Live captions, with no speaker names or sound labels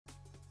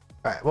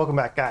All right, welcome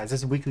back, guys.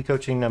 This is weekly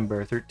coaching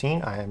number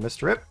 13. I am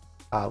Mr. Rip.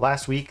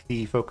 Last week,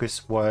 the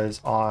focus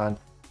was on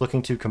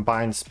looking to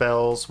combine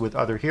spells with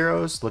other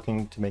heroes,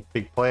 looking to make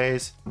big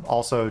plays,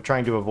 also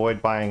trying to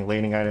avoid buying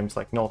laning items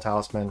like Null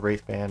Talisman,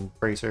 Wraithband,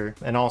 Bracer,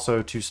 and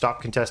also to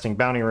stop contesting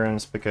bounty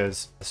runes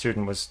because the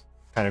student was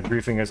kind of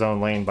griefing his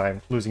own lane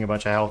by losing a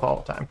bunch of health all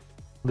the time.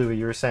 Louis,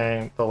 you were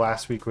saying the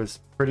last week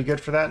was pretty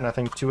good for that,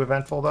 nothing too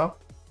eventful though?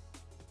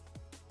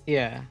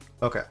 Yeah.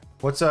 Okay.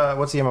 What's the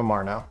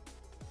MMR now?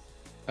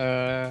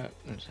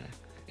 One sec.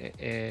 It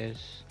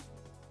is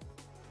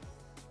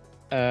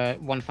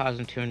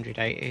 1280.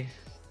 Hey,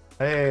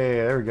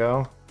 there we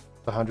go.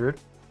 100.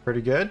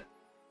 Pretty good.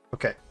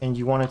 Okay, and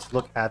you wanted to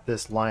look at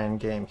this lion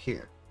game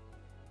here.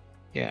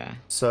 Yeah.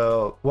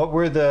 So what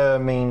were the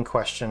main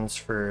questions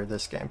for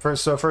this game?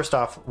 First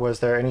off,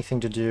 was there anything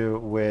to do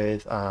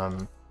with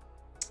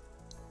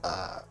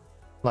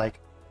like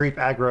creep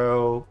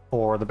aggro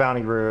or the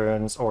bounty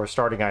runes or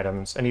starting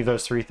items? Any of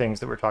those three things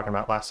that we were talking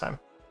about last time?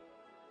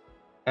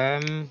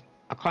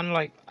 I kind of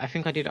like. I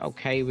think I did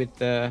okay with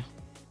the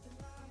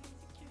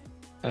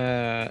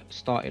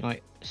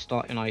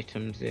starting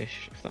items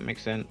ish, if that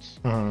makes sense.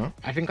 Mm-hmm.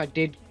 I think I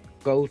did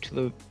go to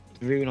the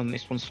rune on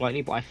this one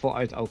slightly, but I thought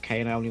I was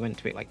okay, and I only went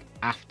to it like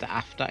after,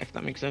 if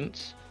that makes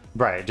sense.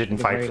 Right, didn't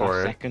fight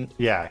for it. Second.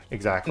 Yeah,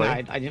 exactly. No,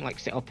 I didn't like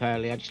sit up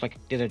early. I just like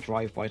did a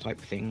drive-by type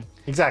of thing.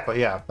 Exactly,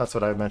 yeah. That's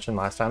what I mentioned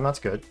last time. That's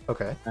good.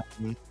 Okay.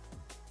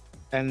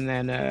 And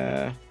then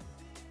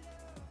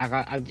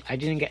I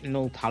didn't get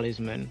Null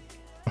Talisman.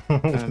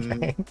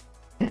 Okay.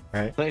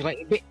 Right. So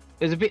it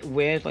was a bit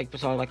weird. Like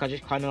besides, like I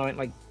just kind of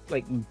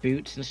like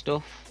boots and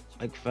stuff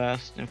like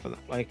first, and for that,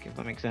 like if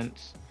that makes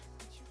sense.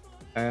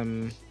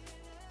 I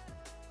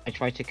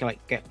tried to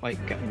like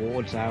get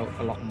wards out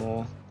a lot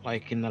more,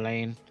 like in the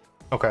lane.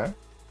 Okay.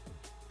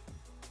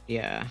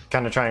 Yeah.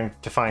 Kind of trying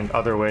to find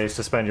other ways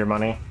to spend your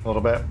money a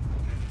little bit.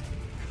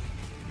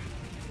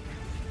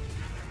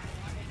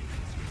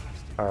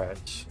 All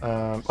right.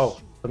 Oh,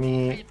 let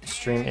me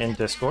stream in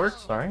Discord.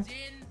 Sorry.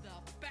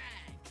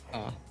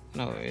 Oh,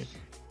 no worries.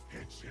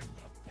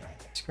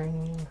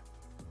 Screen.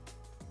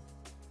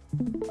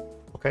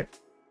 Okay.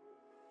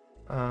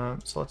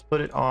 So let's put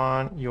it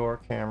on your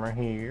camera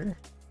here.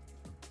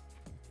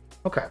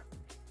 Okay.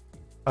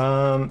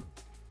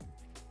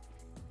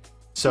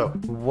 So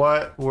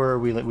what were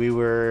we? We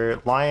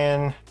were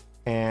Lion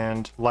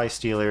and Life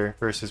Stealer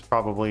versus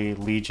probably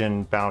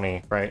Legion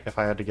Bounty, right? If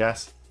I had to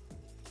guess.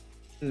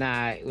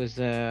 Nah, it was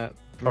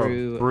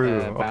Brew,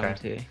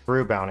 Bounty. Okay.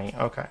 Brew Bounty.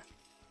 Okay.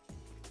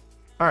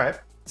 All right.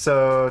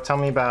 So tell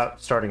me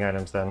about starting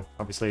items then.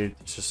 Obviously,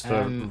 it's just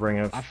a ring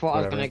of. I thought whatever.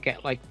 I was gonna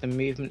get like the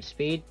movement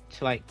speed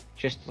to like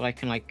just so I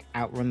can like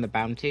outrun the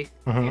bounty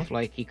if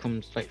like he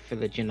comes like for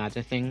the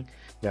Janada thing.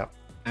 Yeah.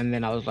 And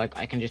then I was like,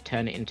 I can just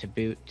turn it into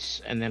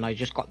boots, and then I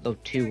just got the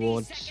 2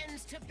 wards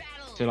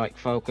to like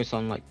focus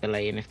on like the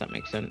lane, if that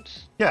makes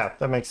sense. Yeah,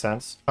 that makes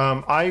sense.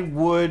 I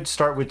would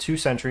start with 2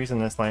 sentries in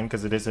this lane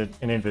because it is an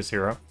invis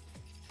hero.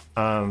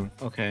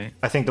 Okay.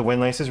 I think the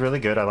Windlace is really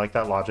good. I like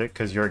that logic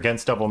because you're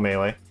against double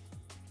melee.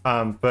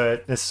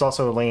 But this is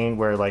also a lane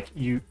where like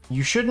you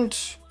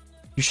shouldn't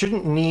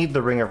need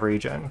the Ring of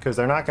Regen because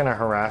they're not going to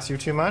harass you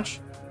too much.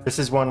 This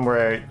is one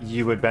where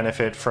you would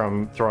benefit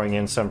from throwing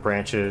in some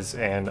branches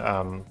and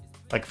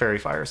like fairy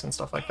fires and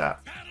stuff like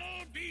that.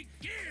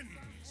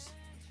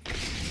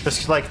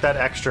 Just like that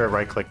extra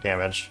right click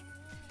damage.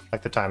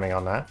 Like the timing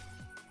on that.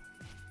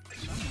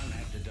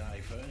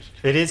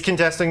 It is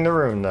contesting the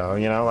rune though,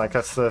 you know, like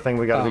that's the thing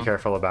we got to be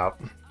careful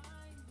about.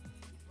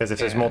 Because if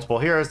there's multiple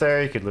heroes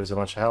there, you could lose a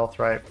bunch of health,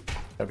 right?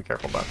 Gotta be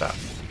careful about that.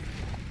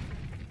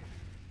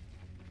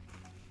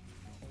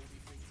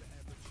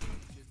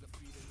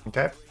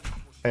 Okay.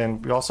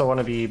 And we also want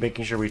to be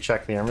making sure we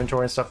check the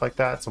inventory and stuff like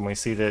that. So when we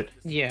see that,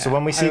 so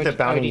when we see that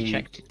bounty,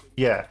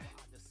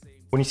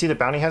 when you see that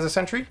bounty has a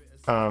sentry,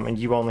 and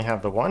you only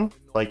have the one,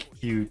 like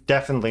you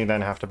definitely then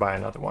have to buy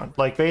another one.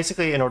 Like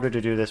basically, in order to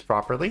do this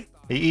properly,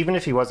 even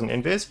if he wasn't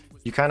invis,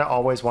 you kind of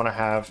always want to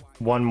have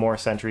one more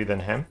sentry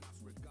than him.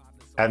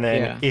 And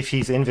then if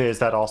he's invis,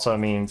 that also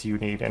means you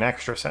need an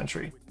extra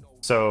sentry.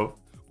 So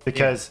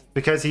because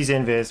he's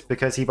invis,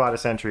 because he bought a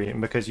sentry,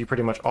 and because you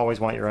pretty much always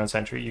want your own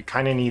sentry, you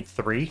kind of need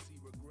 3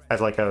 as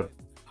like a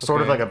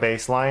sort of like a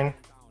baseline.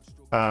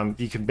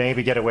 You could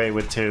maybe get away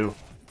with 2,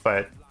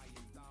 but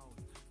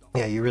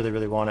yeah, you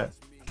really want it.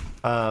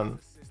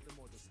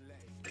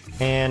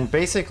 And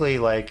basically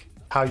like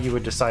how you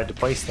would decide to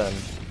place them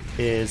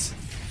is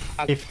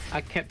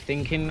I kept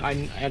thinking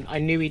I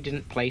knew he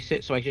didn't place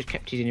it, so I just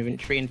kept his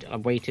inventory and I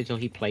waited till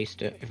he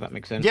placed it, if that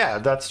makes sense. Yeah,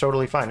 that's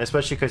totally fine,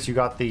 especially because you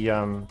got the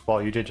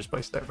well, you did just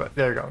place it there, but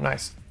there you go,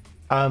 nice.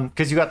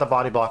 Because you got the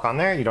body block on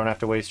there, you don't have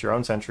to waste your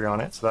own sentry on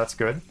it, so that's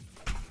good.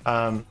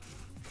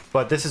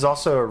 But this is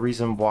also a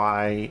reason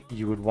why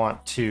you would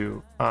want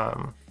to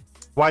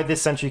why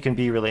this sentry can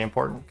be really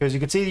important, because you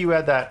can see you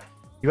had that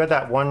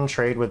one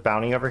trade with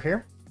bounty over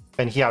here,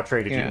 and he out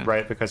traded you,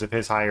 right, because of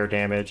his higher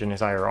damage and his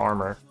higher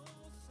armor.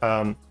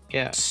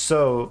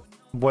 So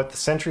what the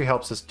sentry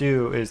helps us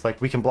do is like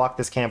we can block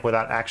this camp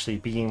without actually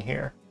being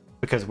here.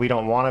 because we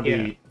don't want to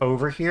be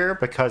over here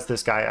because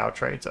this guy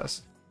outtrades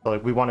us. So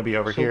like we want to be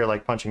over here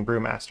like punching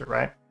Brewmaster,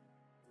 right?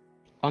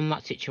 On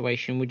that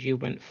situation, would you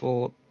went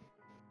for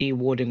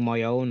dewarding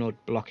my own or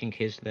blocking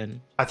his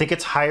then? I think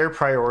it's higher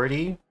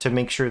priority to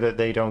make sure that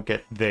they don't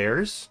get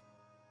theirs.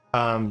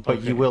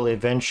 But you will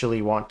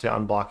eventually want to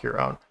unblock your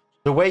own.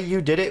 The way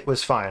you did it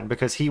was fine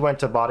because he went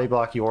to body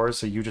block yours,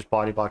 so you just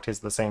body blocked his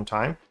at the same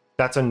time.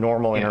 That's a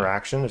normal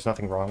interaction. There's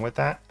nothing wrong with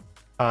that.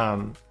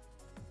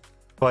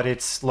 But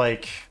it's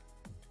like,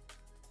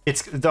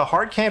 the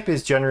hard camp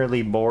is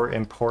generally more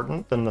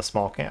important than the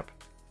small camp.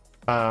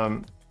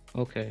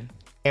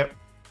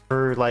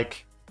 For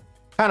like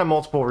kind of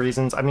multiple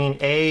reasons. I mean,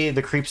 A,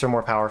 the creeps are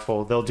more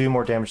powerful. They'll do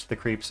more damage to the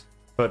creeps.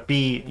 But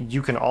B,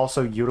 you can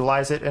also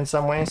utilize it in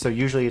some way. So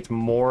usually it's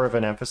more of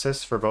an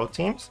emphasis for both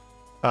teams.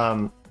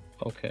 And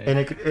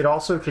it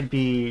also could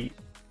be,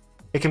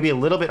 it can be a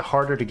little bit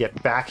harder to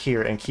get back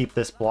here and keep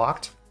this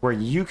blocked, where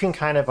you can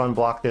kind of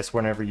unblock this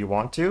whenever you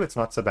want to. It's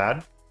not so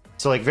bad.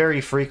 So like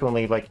very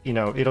frequently, like, you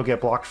know, it'll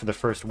get blocked for the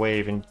first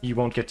wave and you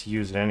won't get to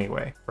use it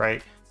anyway,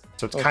 right?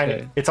 So it's kind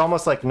of, it's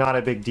almost like not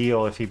a big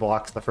deal if he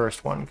blocks the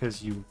first one,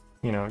 because you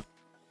know,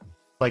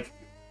 like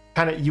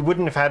kind of, you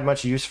wouldn't have had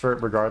much use for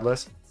it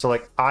regardless. So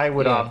like I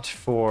would opt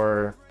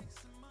for,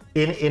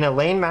 in a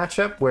lane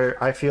matchup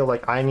where I feel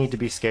like I need to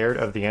be scared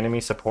of the enemy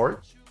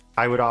support,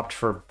 I would opt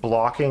for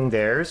blocking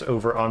theirs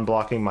over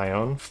unblocking my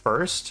own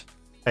first,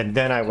 and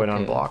then I would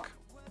unblock.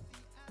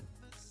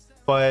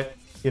 But,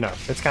 you know,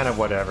 it's kind of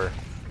whatever.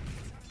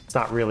 It's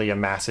not really a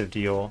massive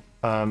deal.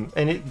 And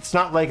it's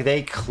not like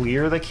they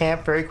clear the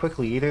camp very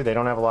quickly either. They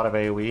don't have a lot of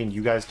AoE, and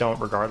you guys don't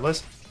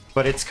regardless.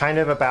 But it's kind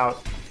of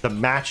about the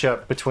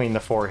matchup between the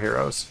 4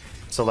 heroes.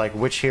 So, like,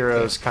 which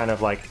heroes kind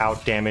of, like,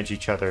 out-damage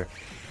each other.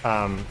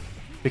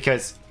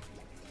 Because,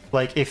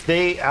 like, if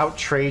they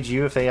out-trade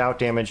you, if they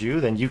out-damage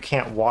you, then you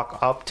can't walk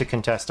up to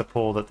contest a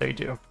pull that they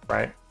do,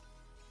 right?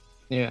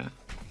 Yeah.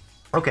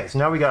 Okay, so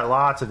now we got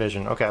lots of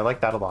vision. Okay, I like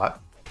that a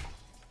lot.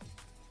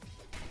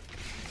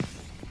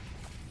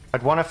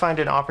 I'd want to find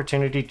an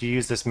opportunity to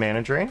use this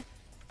mana drain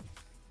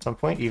at some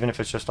point, even if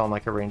it's just on,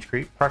 like, a range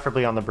creep.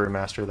 Preferably on the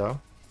Brewmaster, though.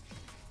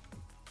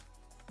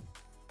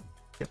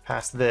 Get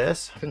past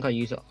this. I think I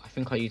use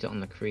it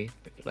on the creep.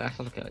 That's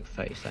like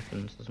 30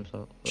 seconds or some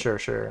sort.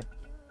 Sure.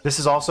 This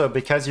is also,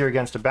 because you're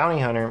against a bounty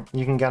hunter,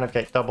 you can kind of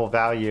get double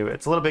value.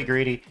 It's a little bit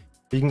greedy.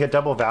 You can get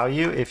double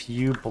value if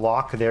you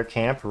block their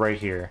camp right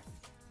here.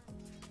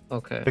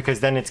 Okay. Because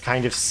then it's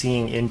kind of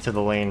seeing into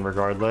the lane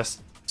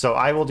regardless. So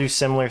I will do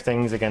similar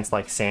things against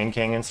like Sand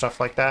King and stuff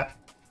like that,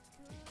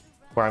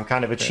 where I'm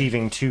kind of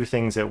achieving 2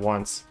 things at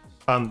once.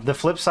 The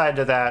flip side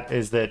to that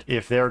is that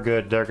if they're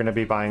good, they're going to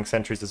be buying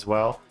sentries as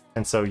well.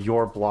 And so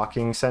your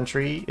blocking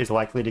sentry is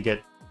likely to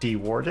get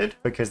dewarded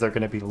because they're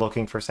going to be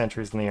looking for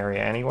sentries in the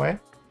area anyway.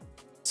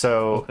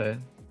 So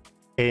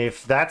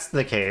if that's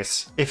the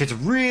case, if it's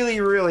really,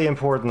 really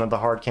important that the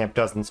hard camp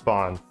doesn't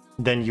spawn,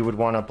 then you would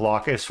want to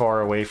block as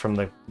far away from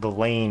the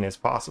lane as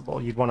possible.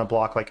 You'd want to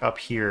block like up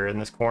here in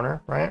this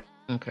corner, right?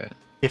 Okay.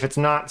 If it's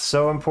not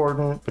so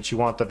important, but you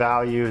want the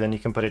value, then you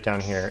can put it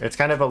down here. It's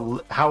kind of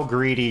a how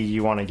greedy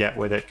you want to get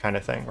with it kind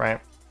of thing, right?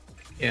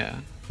 Yeah.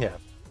 Yeah.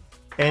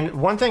 And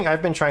one thing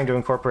I've been trying to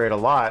incorporate a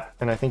lot,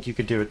 and I think you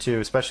could do it too,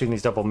 especially in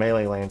these double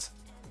melee lanes.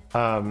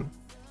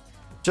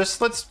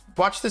 Just let's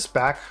watch this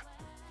back.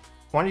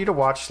 I want you to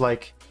watch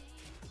like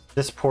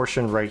this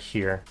portion right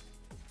here.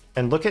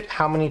 And look at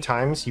how many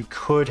times you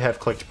could have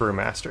clicked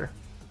Brewmaster.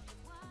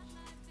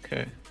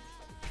 Okay.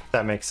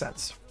 That makes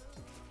sense.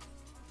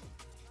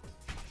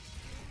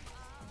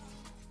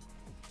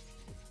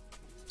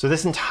 So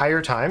this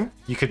entire time,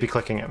 you could be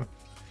clicking him.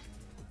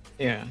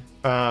 Yeah.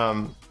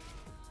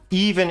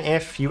 Even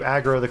if you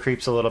aggro the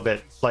creeps a little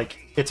bit, like,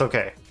 it's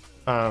okay.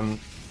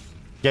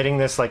 Getting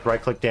this, like,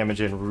 right-click damage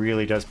in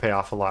really does pay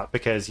off a lot,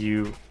 because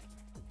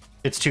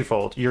it's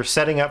twofold. You're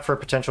setting up for a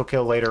potential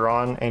kill later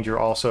on, and you're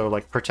also,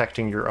 like,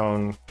 protecting your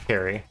own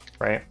carry,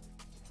 right?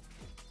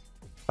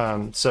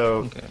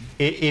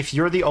 If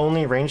you're the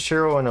only ranged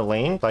hero in a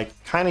lane, like,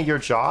 kind of your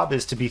job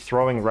is to be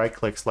throwing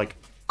right-clicks, like,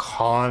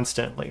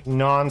 constantly,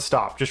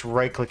 non-stop, just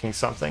right-clicking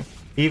something.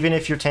 Even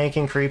if you're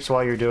tanking creeps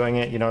while you're doing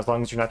it, you know, as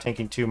long as you're not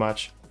tanking too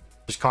much.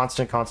 Just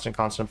constant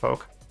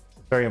poke.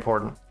 Very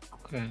important.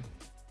 Okay.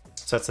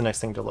 So that's the next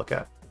thing to look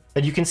at.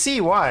 And you can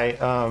see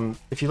why,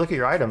 if you look at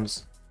your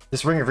items,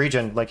 this Ring of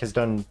Regen like has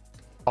done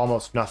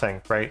almost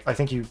nothing, right? I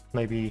think it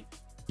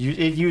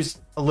used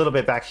a little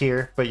bit back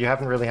here, but you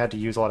haven't really had to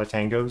use a lot of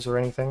tangos or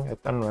anything. I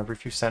don't remember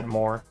if you sent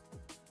more.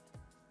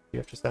 You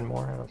have to send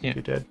more? I don't think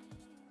you did.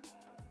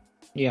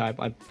 Yeah,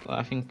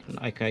 I think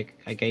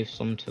I gave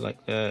some to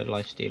like the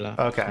lifestealer.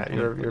 Okay,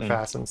 you're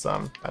passing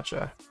some.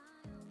 Gotcha.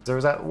 There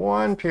was that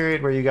one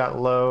period where you got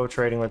low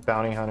trading with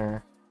Bounty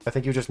Hunter. I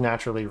think you just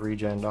naturally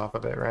regened off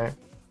of it, right?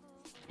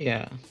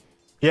 Yeah.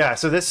 Yeah,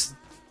 so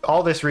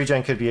all this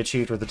regen could be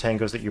achieved with the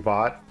tangos that you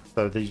bought.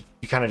 So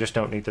you kind of just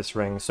don't need this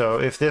ring. So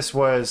if this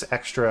was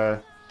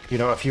extra, you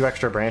know, a few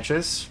extra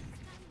branches,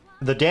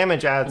 the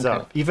damage adds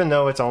up. Even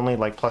though it's only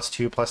like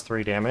 +2,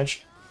 +3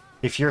 damage,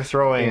 If you're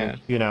throwing,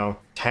 you know,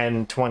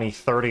 10, 20,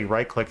 30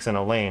 right clicks in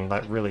a lane,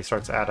 that really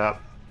starts to add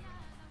up.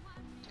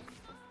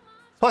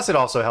 Plus, it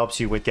also helps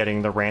you with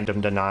getting the random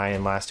deny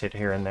and last hit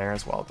here and there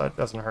as well. That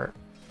doesn't hurt.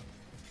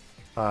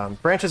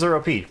 Branches are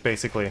OP,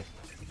 basically.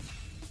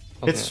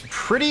 Okay. It's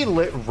pretty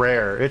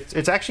rare.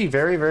 It's actually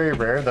very, very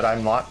rare that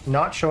I'm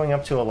not showing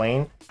up to a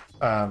lane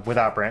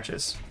without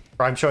branches.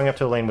 Or I'm showing up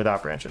to a lane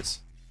without branches.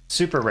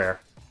 Super rare.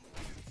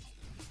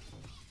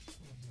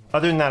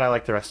 Other than that, I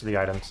like the rest of the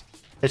items.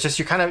 It's just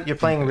you're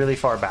playing really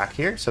far back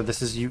here, so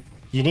this is you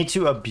need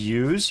to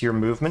abuse your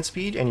movement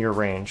speed and your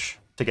range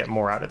to get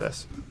more out of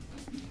this.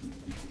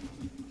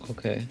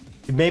 Okay.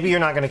 Maybe you're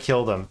not going to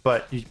kill them,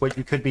 but what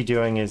you could be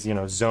doing is, you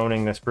know,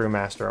 zoning this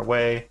Brewmaster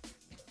away,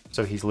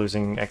 so he's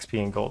losing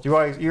XP and gold.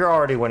 You're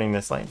already winning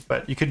this lane,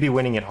 but you could be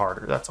winning it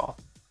harder. That's all.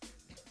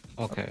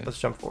 Okay. Let's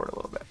jump forward a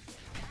little bit.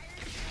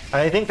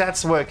 I think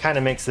that's what kind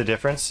of makes the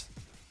difference.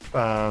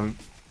 When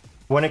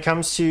it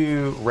comes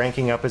to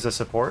ranking up as a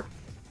support,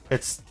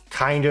 it's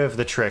kind of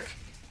the trick.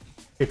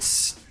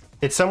 It's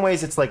in some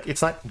ways it's like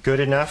it's not good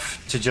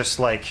enough to just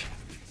like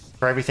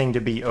for everything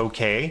to be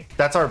okay.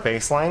 That's our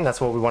baseline. That's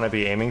what we want to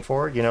be aiming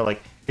for. You know,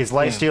 like, is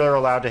Lifestealer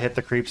allowed to hit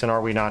the creeps and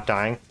are we not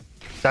dying?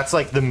 That's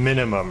like the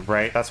minimum,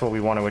 right? That's what we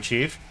want to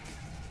achieve.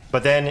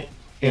 But then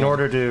in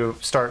order to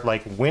start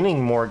like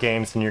winning more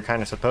games than you're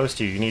kind of supposed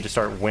to, you need to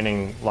start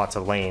winning lots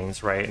of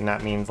lanes, right? And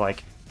that means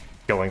like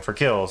going for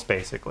kills,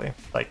 basically.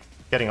 Like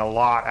getting a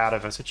lot out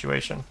of a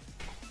situation.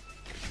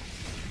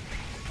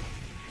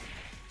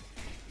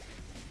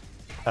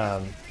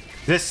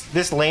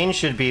 This lane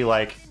should be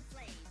like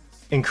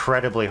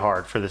incredibly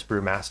hard for this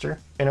Brewmaster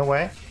in a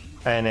way,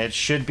 and it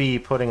should be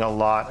putting a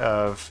lot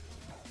of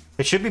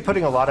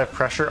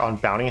pressure on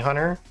Bounty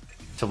Hunter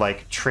to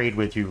like trade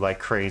with you like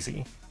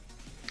crazy.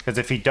 Because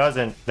if he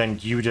doesn't, then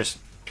you just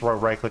throw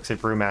right clicks at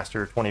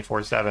Brewmaster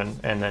 24/7,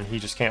 and then he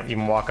just can't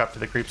even walk up to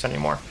the creeps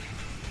anymore.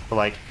 But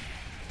like,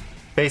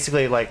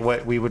 basically, like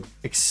what we would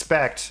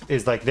expect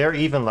is like they're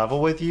even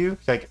level with you.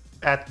 Like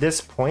at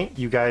this point,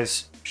 you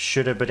guys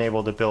should have been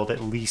able to build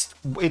at least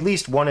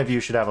one of you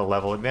should have a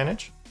level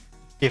advantage.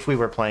 If we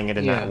were playing it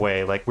in that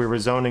way, like we were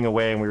zoning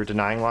away and we were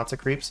denying lots of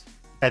creeps,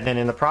 and then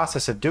in the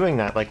process of doing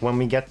that, like when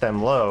we get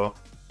them low,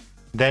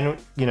 then,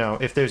 you know,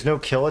 if there's no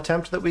kill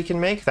attempt that we can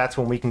make, that's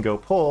when we can go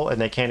pull and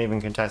they can't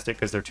even contest it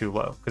because they're too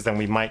low, because then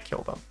we might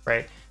kill them,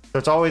 right? So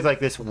it's always like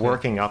this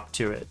working up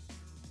to it.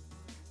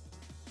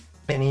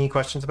 Any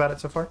questions about it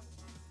so far?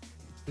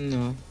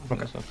 No, I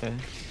think it's okay.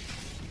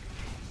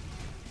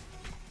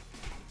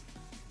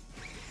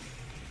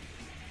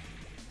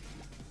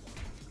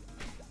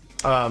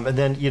 And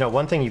then, you know,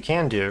 one thing you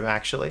can do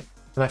actually,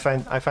 and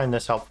I find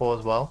this helpful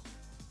as well.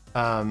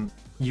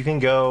 You can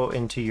go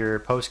into your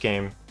post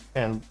game,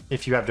 and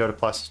if you have Dota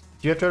Plus,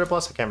 do you have Dota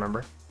Plus? I can't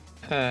remember.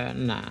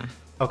 Nah.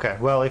 Okay,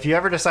 well, if you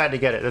ever decide to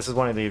get it, this is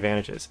one of the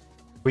advantages.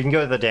 We can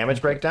go to the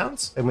damage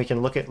breakdowns, and we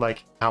can look at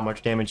like how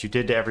much damage you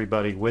did to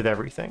everybody with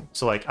everything.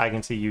 So like I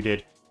can see you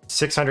did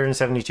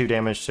 672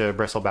 damage to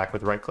Bristleback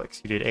with right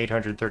clicks. You did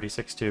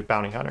 836 to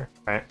Bounty Hunter,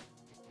 right?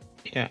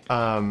 Yeah.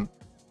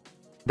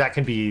 That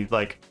can be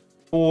like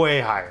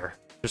way higher,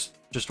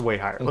 just way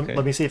higher. Okay.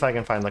 Let me see if I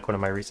can find like one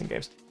of my recent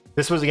games.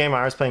 This was a game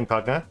I was playing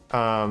Pugna.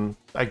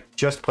 I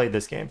just played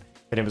this game,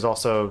 and it was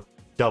also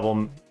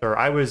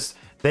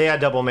they had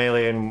double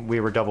melee and we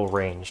were double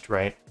ranged,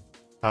 right?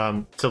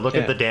 So look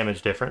at the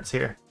damage difference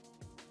here.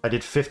 I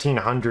did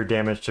 1500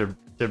 damage to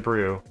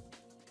Brew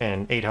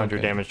and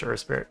 800 damage to Earth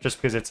Spirit, just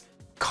because it's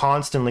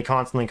constantly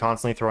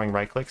throwing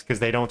right clicks because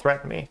they don't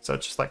threaten me. So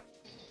it's just like,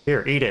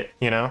 here, eat it,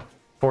 you know?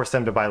 Force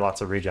them to buy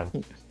lots of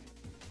regen.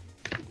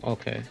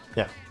 Okay.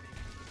 Yeah.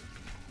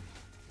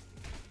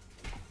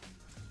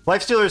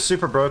 Lifestealer is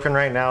super broken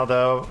right now,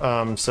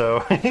 though,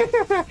 so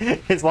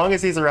as long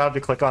as he's around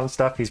to click on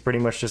stuff, he's pretty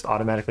much just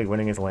automatically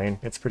winning his lane.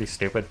 It's pretty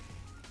stupid.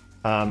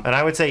 And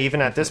I would say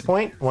even at this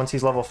point, once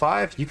he's level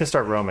 5, you can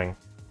start roaming.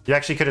 You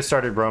actually could have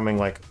started roaming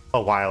like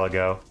a while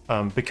ago,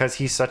 because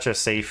he's such a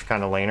safe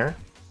kind of laner.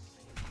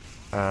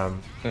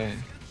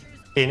 And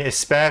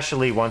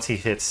especially once he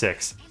hits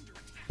 6.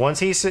 Once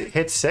he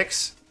hits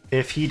 6,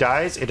 if he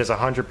dies, it is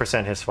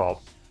 100% his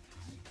fault.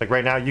 Like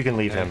right now, you can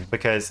leave him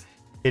because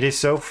it is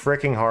so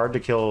freaking hard to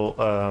kill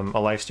a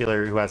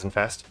Lifestealer who has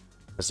Infest,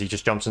 because he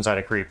just jumps inside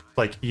a creep.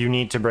 Like you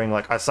need to bring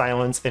like a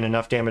silence and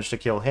enough damage to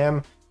kill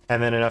him,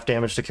 and then enough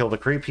damage to kill the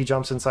creep he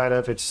jumps inside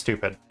of. It's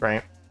stupid,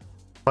 right?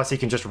 Plus he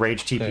can just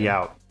rage TP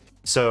out.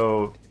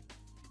 So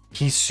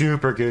he's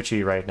super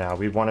Gucci right now.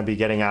 We want to be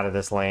getting out of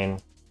this lane,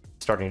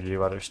 starting to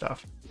do other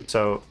stuff.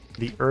 So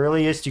the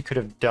earliest you could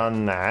have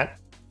done that,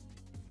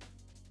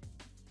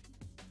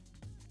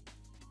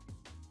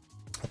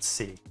 let's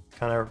see,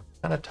 kind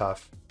of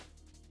tough.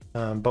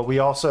 But we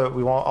always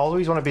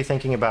want to be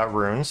thinking about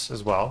runes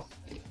as well.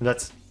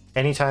 That's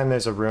anytime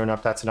there's a rune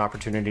up, that's an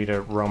opportunity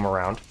to roam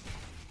around.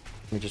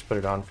 Let me just put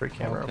it on free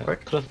camera real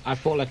quick. Cause I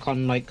thought like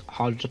on like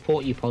hard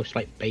support you post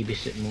like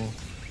babysit more.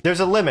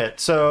 There's a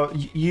limit, so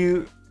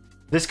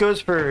this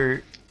goes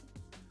for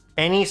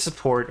any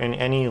support in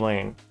any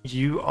lane,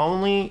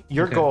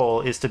 your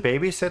goal is to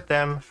babysit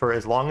them for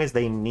as long as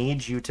they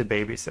need you to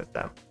babysit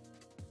them.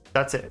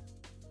 That's it.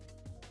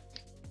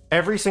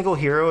 Every single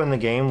hero in the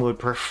game would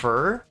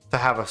prefer to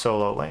have a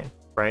solo lane,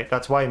 right?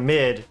 That's why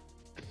mid,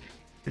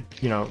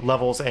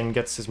 levels and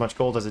gets as much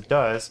gold as it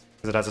does,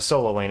 because it has a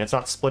solo lane. It's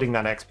not splitting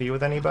that XP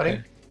with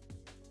anybody.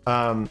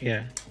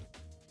 Yeah.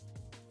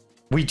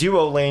 We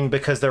duo lane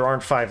because there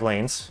aren't 5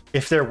 lanes.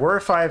 If there were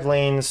 5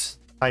 lanes,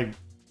 I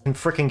can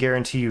freaking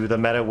guarantee you the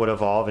meta would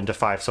evolve into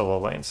 5 solo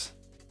lanes.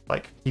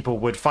 Like, people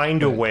would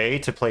find a way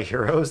to play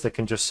heroes that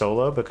can just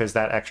solo, because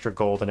that extra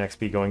gold and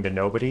XP going to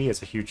nobody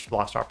is a huge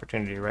lost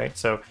opportunity, right?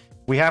 So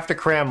we have to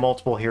cram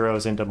multiple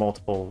heroes into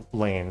multiple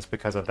lanes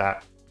because of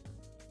that.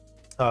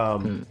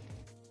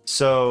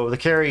 So the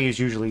carry is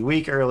usually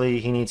weak early.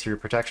 He needs your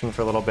protection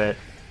for a little bit.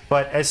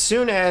 But as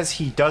soon as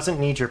he doesn't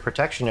need your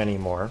protection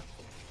anymore,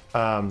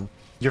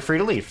 you're free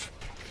to leave,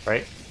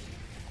 right?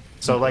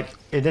 So like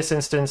in this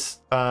instance,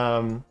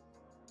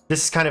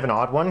 this is kind of an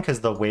odd one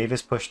because the wave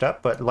is pushed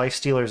up, but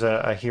Lifestealer's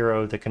a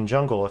hero that can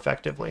jungle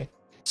effectively.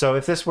 So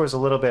if this was a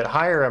little bit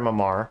higher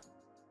MMR,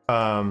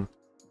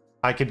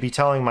 I could be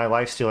telling my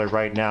Lifestealer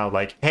right now,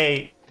 like,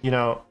 hey,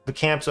 the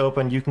camp's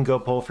open, you can go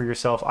pull for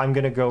yourself. I'm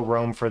gonna go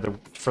roam for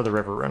the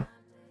river rune,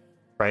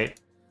 right?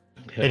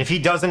 Okay. And if he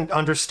doesn't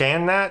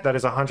understand that, that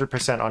is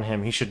 100% on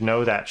him. He should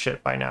know that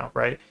shit by now,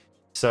 right?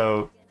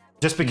 So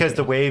just because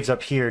the wave's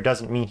up here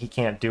doesn't mean he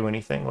can't do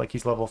anything. Like,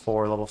 he's level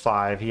 4, level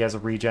 5, he has a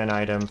regen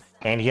item,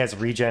 and he has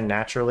regen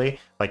naturally.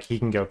 Like, he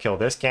can go kill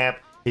this camp,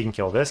 he can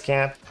kill this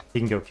camp, he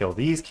can go kill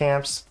these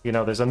camps.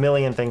 There's a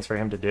million things for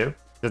him to do.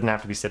 Doesn't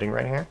have to be sitting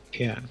right here.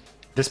 Yeah.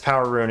 This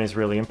power rune is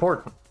really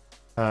important.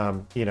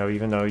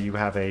 Even though you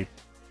have a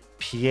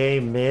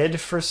PA mid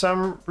for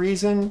some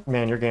reason,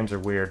 man, your games are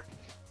weird.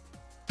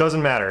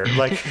 Doesn't matter.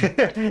 Like,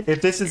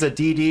 if this is a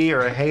DD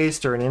or a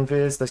haste or an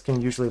invis, this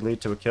can usually lead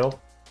to a kill.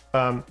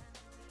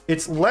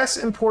 It's less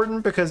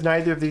important because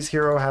neither of these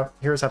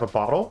heroes have a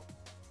bottle,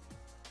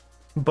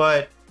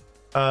 but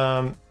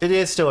it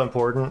is still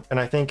important. And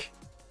I think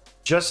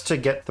just to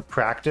get the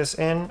practice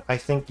in, I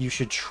think you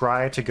should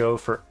try to go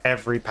for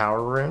every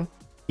power rune,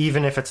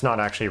 even if it's not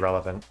actually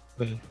relevant.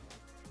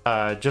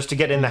 Just to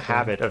get in the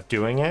habit of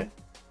doing it.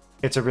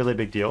 It's a really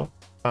big deal.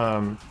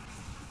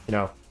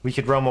 We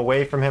could roam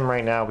away from him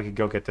right now. We could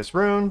go get this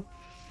rune,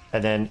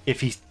 and then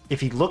if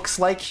it looks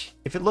like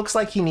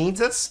he needs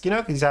us,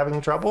 because he's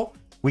having trouble,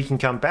 we can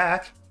come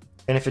back.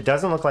 And if it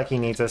doesn't look like he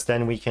needs us,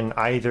 then we can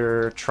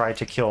either try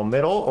to kill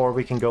middle, or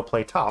we can go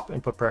play top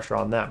and put pressure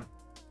on them.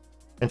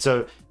 And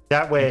so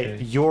that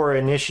way you're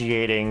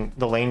initiating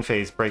the lane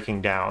phase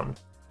breaking down.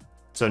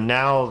 So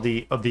now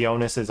the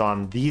onus is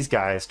on these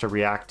guys to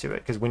react to it,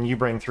 because when you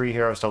bring 3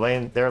 heroes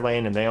to their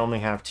lane and they only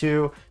have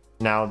 2,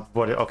 now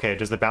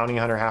does the bounty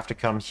hunter have to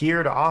come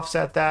here to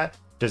offset that?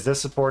 Does this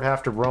support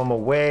have to roam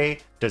away?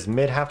 Does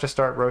mid have to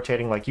start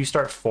rotating? Like, you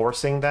start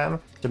forcing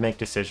them to make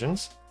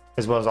decisions,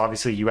 as well as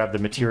obviously you have the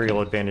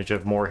material advantage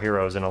of more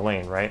heroes in a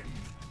lane, right?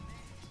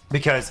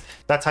 Because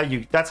that's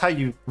how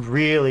you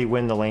really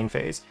win the lane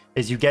phase,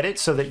 is you get it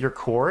so that your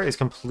core is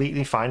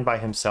completely fine by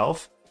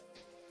himself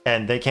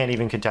and they can't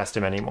even contest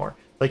him anymore.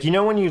 Like,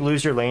 when you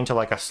lose your lane to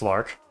like a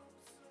Slark,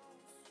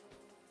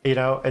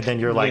 and then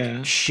you're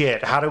like,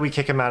 shit, how do we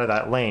kick him out of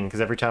that lane?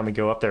 Because every time we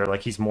go up there,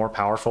 like, he's more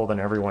powerful than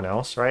everyone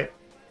else, right?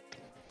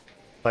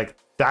 Like,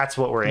 that's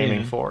what we're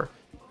aiming for.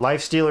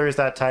 Lifestealer is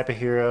that type of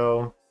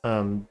hero.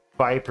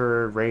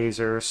 Viper,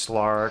 Razor,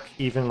 Slark,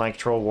 even like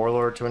Troll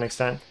Warlord to an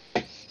extent.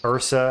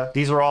 Ursa.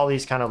 These are all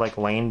these kind of like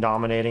lane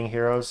dominating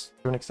heroes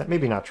to an extent.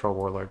 Maybe not Troll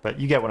Warlord, but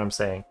you get what I'm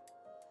saying.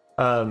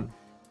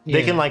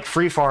 They can like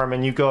free farm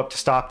and you go up to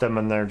stop them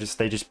and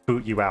they just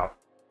boot you out,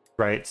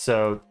 right?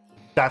 So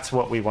that's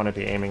what we want to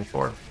be aiming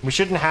for. We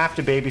shouldn't have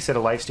to babysit a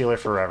Lifestealer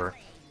forever.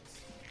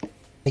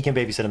 He can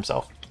babysit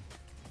himself.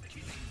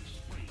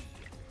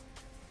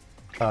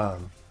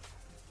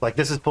 Like,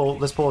 this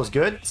pull is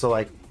good. So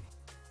like,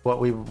 what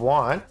we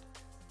want,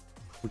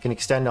 we can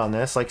extend on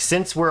this. Like,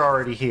 since we're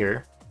already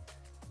here,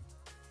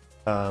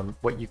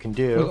 what you can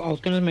do. Well, I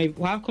was gonna maybe.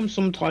 Well, how come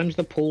sometimes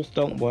the pulls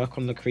don't work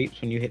on the creeps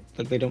when you hit?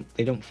 Like, they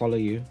don't follow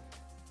you.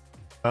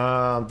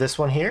 This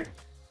one here.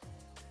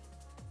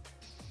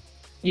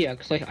 Yeah,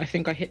 because I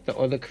think I hit the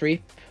other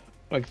creep,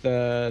 like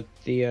the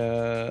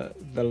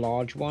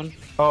large one.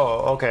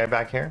 Oh, okay,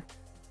 back here.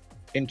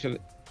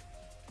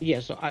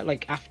 So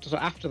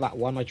after that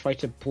one, I tried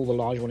to pull the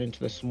large one into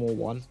the small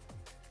one.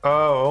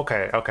 Oh,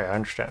 okay, I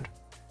understand.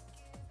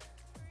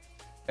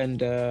 And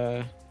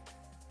then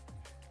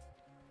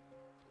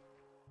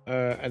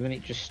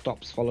it just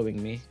stops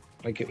following me.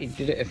 Like, it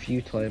did it a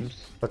few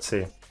times. Let's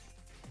see.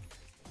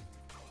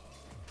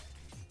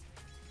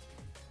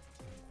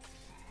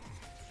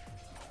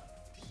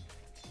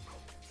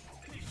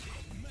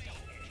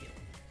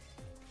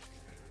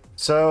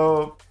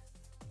 So,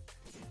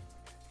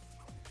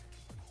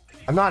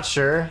 I'm not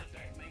sure.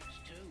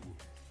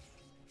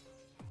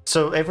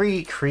 So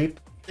every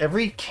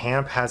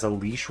camp has a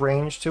leash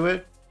range to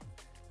it.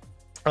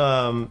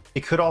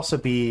 It could also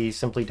be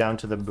simply down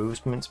to the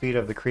movement speed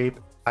of the creep.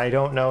 I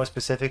don't know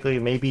specifically.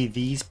 Maybe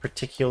these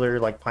particular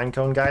like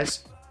pinecone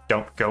guys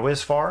don't go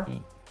as far.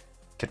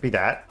 Could be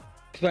that.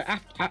 Because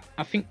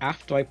I think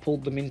after I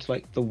pulled them into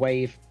like the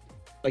wave,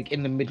 like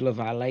in the middle of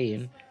our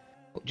lane,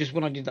 just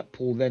when I did that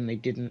pull, then they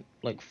didn't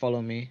like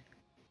follow me.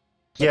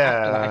 So yeah.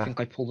 After that, I think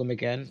I pulled them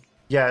again.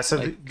 Yeah. So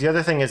like, the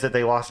other thing is that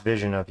they lost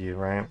vision of you,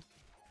 right?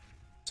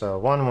 So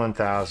 1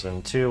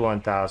 1000, 2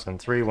 1000,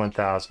 3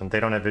 1000. They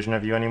don't have vision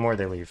of you anymore.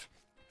 They leave.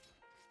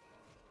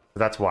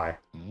 That's why.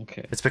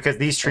 Okay. It's because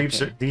these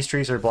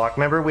trees are blocked.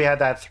 Remember, we had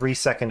that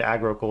 3-second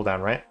aggro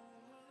cooldown, right?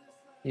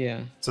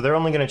 Yeah. So they're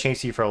only going to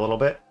chase you for a little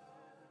bit,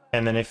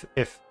 and then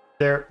if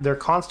they're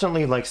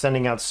constantly like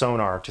sending out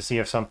sonar to see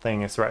if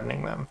something is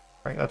threatening them,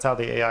 right? That's how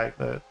the AI,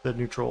 the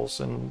neutrals,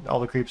 and all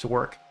the creeps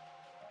work.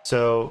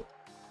 So,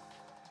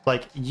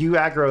 like you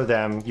aggro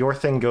them, your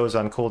thing goes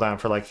on cooldown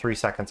for like 3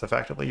 seconds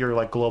effectively. Your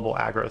like global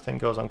aggro thing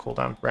goes on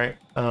cooldown, right?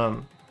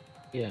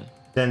 Yeah.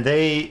 Then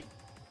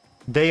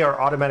they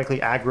are automatically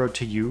aggroed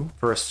to you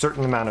for a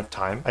certain amount of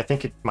time. I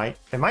think it might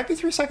be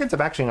 3 seconds. I'm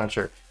actually not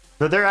sure.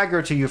 But they're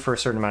aggroed to you for a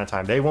certain amount of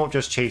time. They won't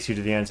just chase you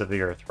to the ends of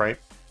the earth, right?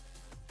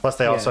 Plus,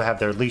 they also have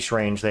their leash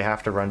range. They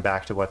have to run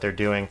back to what they're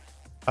doing.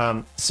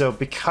 So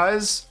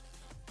because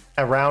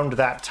around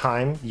that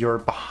time you're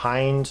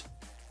behind,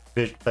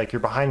 like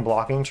you're behind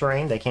blocking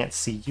terrain, they can't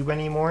see you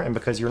anymore. And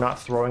because you're not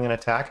throwing an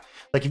attack,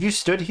 like if you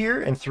stood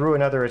here and threw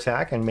another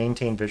attack and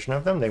maintained vision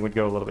of them, they would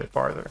go a little bit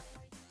farther.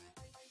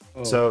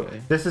 Oh, so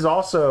this is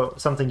also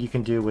something you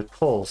can do with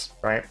pulls,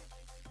 right?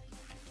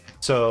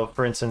 So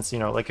for instance, you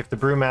know, like if the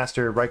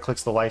Brewmaster right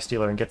clicks the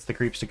Lifestealer and gets the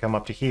creeps to come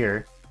up to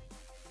here,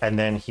 and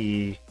then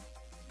he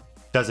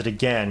does it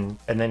again,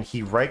 and then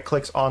he right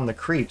clicks on the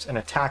creeps and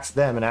attacks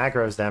them and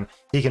aggroes them,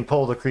 he can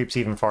pull the creeps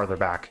even farther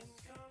back.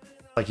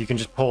 Like you can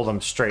just pull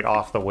them straight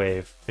off the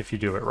wave if you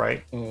do it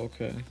right. Oh,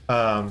 okay.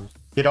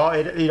 It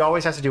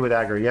always has to do with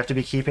aggro. You have to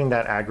be keeping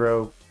that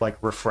aggro like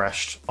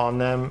refreshed on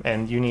them,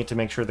 and you need to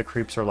make sure the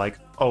creeps are like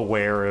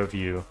aware of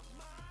you.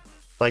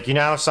 Like, you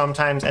know,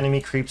 sometimes enemy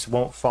creeps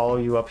won't follow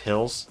you up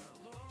hills.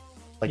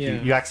 Like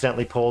you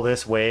accidentally pull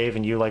this wave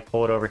and you like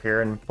pull it over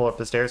here and pull up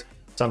the stairs.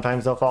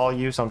 Sometimes they'll follow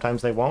you,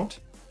 sometimes they won't.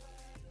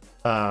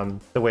 The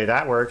way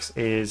that works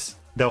is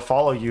they'll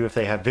follow you if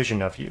they have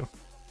vision of you.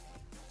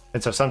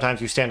 And so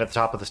sometimes you stand at the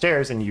top of the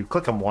stairs and you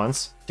click them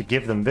once to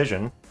give them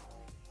vision,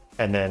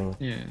 and then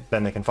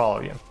they can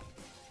follow you.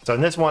 So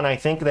in this one, I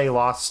think they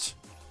lost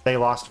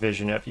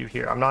vision of you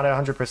here. I'm not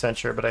 100%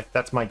 sure, but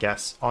that's my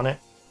guess on it.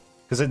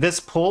 Because this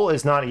pull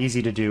is not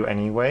easy to do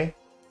anyway,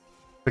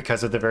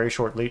 because of the very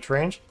short leech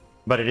range,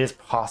 but it is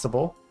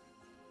possible.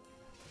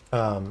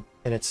 And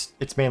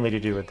it's mainly to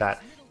do with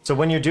that. So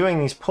when you're doing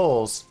these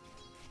pulls,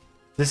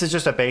 this is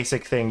just a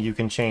basic thing you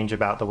can change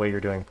about the way you're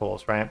doing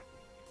pulls, right?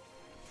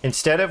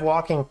 Instead of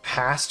walking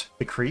past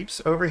the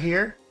creeps over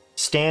here,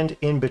 stand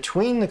in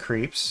between the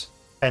creeps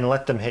and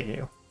let them hit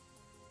you.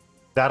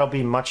 That'll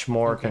be much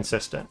more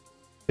consistent.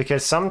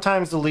 Because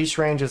sometimes the leash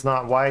range is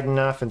not wide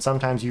enough, and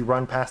sometimes you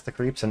run past the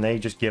creeps and they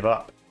just give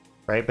up,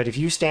 right? But if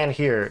you stand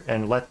here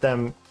and let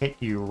them hit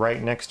you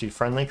right next to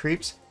friendly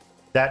creeps,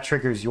 that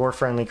triggers your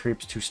friendly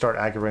creeps to start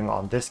aggroing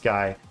on this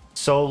guy,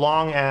 so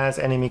long as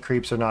enemy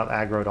creeps are not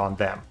aggroed on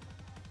them.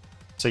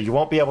 So you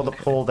won't be able to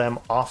pull them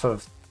off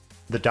of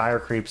the dire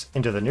creeps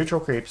into the neutral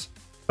creeps,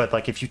 but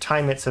like if you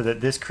time it so that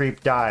this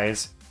creep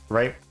dies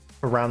right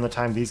around the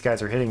time these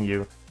guys are hitting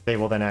you, they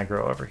will then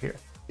aggro over here.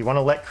 You want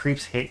to let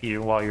creeps hit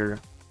you while you're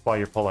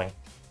pulling.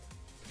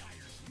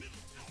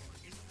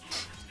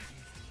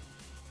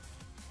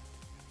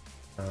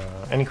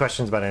 Any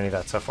questions about any of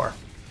that so far?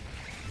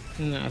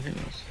 No, I think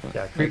that's fine.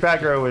 Yeah, creep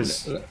aggro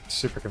is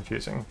super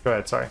confusing. Go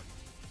ahead, sorry.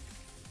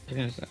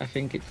 I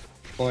think it's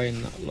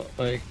fine.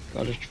 Like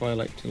I'll just try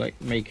to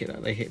make it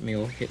that they hit me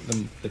or hit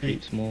them the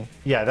creeps more.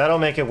 Yeah, that'll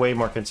make it way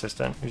more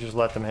consistent. You just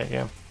let them hit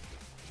you.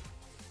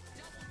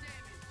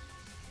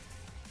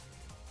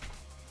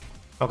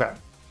 Okay.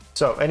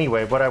 So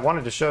anyway, what I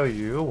wanted to show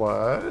you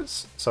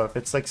was, so if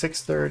it's like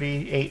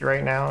 6:38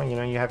 right now, you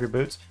know, you have your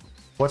boots.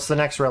 What's the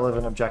next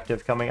relevant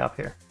objective coming up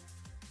here?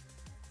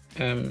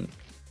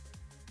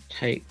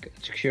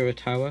 Secure a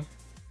tower.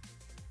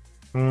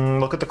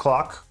 Look at the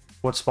clock.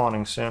 What's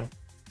spawning soon?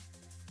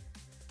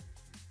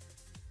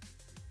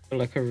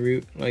 Like a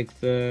route, like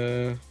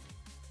the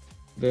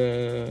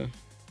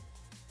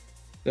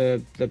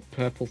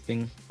purple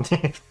thing.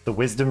 The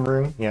wisdom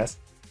rune, yes.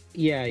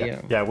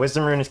 Yeah,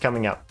 wisdom rune is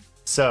coming up.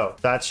 So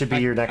that should be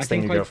your next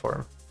thing to go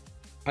for.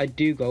 I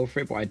do go for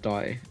it, but I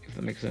die, if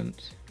that makes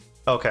sense.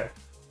 Okay.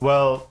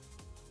 Well,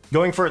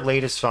 going for it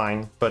late is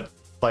fine, but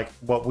like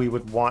what we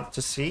would want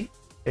to see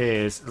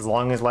is, as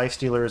long as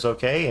Lifestealer is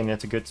okay and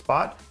it's a good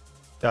spot,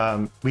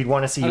 we'd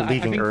want to see you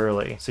leaving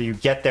early, so you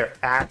get there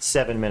at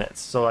 7 minutes.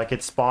 So like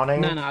it's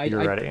spawning,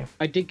 you're ready.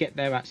 I did get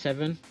there at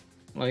 7.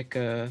 Like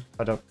I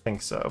don't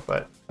think so,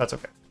 but that's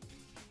okay.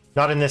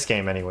 Not in this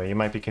game anyway. You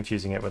might be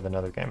confusing it with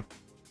another game.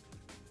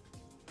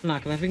 Nah,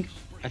 because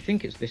I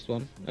think it's this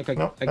one. Okay,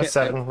 no, that's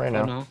 7 right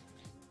now.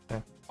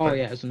 Oh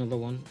yeah, it's another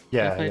one.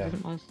 Yeah.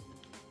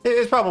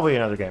 It's probably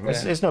another game.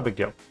 It's no big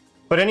deal.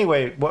 But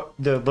anyway, what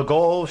the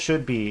goal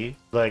should be,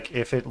 like,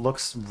 if it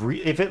looks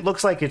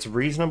like it's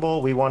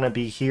reasonable, we want to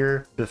be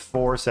here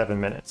before 7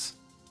 minutes,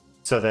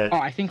 so that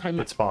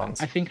it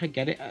spawns. I think I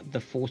get it at the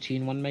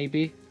 14 one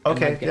maybe.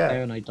 Okay, and I get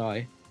there and I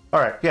die.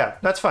 All right, yeah,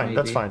 that's fine. Maybe.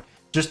 That's fine.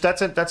 Just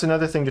that's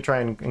another thing to try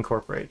and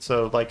incorporate.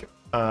 So like,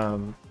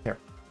 here,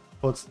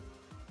 we'll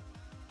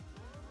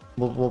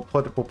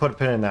put a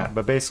pin in that.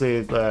 But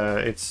basically,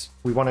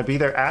 we want to be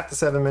there at the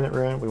 7-minute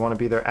rune. We want to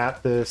be there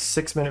at the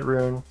 6-minute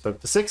rune. So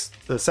the 6,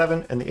 the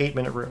 7, and the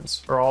 8-minute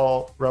runes are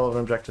all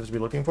relevant objectives to be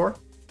looking for.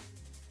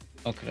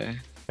 Okay.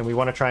 And we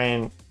want to try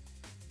and.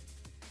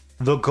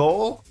 The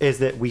goal is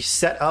that we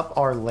set up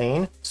our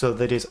lane so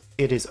that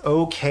it is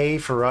okay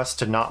for us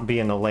to not be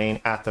in the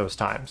lane at those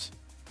times,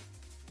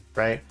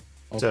 right?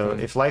 Okay. So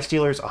if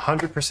Lifestealer's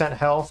 100%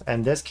 health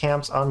and this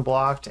camp's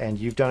unblocked and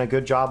you've done a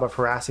good job of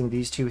harassing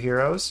these two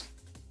heroes,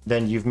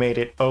 then you've made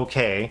it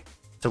okay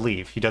to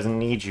leave. He doesn't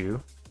need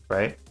you,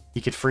 right?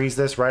 He could freeze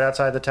this right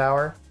outside the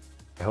tower.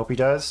 I hope he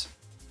does.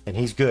 And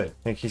he's good.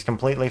 He's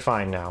completely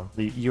fine now.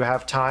 You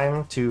have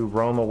time to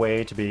roam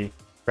away to be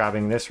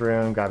grabbing this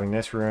rune, grabbing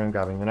this rune,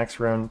 grabbing the next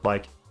rune.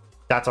 Like,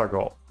 that's our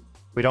goal.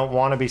 We don't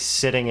want to be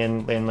sitting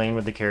in lane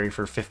with the carry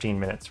for 15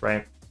 minutes,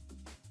 right?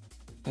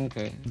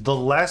 Okay. The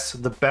less,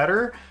 the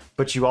better,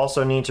 but you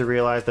also need to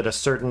realize that a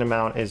certain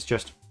amount is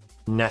just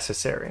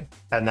necessary.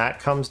 And that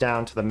comes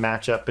down to the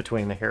matchup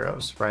between the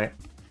heroes, right?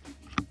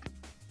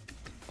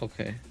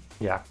 Okay.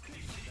 Yeah.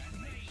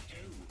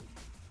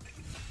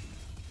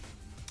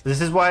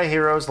 This is why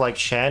heroes like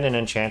Shen and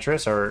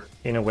Enchantress are,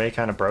 in a way,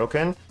 kind of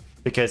broken.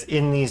 Because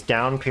in these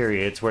down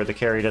periods where the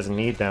carry doesn't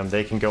need them,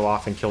 they can go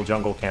off and kill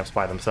jungle camps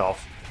by themselves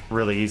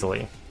really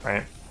easily,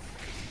 right?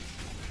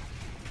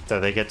 So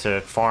they get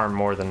to farm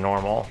more than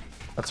normal.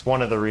 That's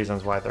one of the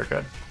reasons why they're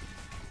good.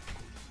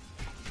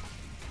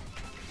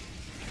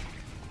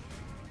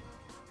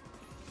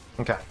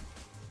 Okay.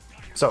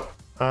 So,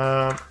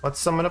 let's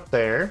sum it up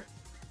there.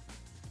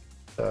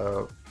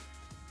 So,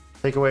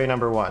 takeaway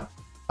number 1.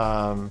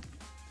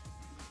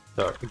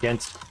 So,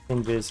 against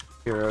invis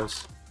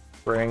heroes,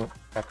 bring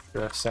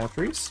extra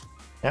sentries.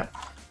 Yep.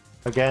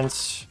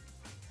 Against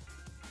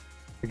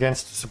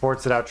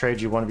supports that outtrade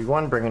you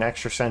 1v1, bring an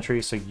extra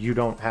sentry so you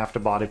don't have to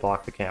body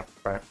block the camp,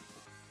 right?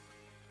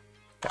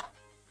 Yeah.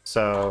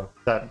 So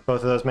that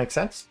both of those make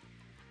sense?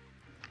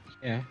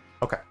 Yeah.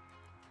 Okay.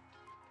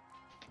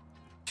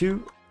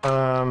 2,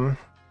 buy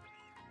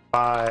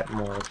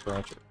more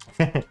branches.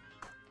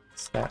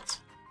 Stats.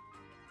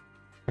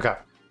 Okay.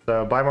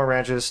 So buy more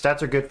ranches.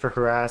 Stats are good for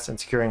harass and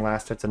securing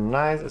last hits and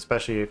knives,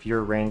 especially if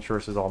you're ranged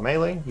versus all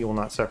melee. You will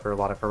not suffer a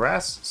lot of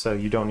harass, so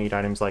you don't need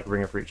items like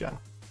Ring of Regen.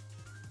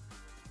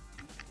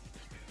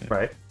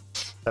 Right?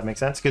 That makes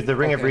sense? Because the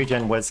Ring of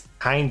Regen was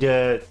kind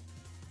of...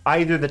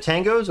 Either the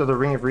Tangos or the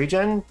Ring of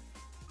Regen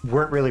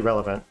weren't really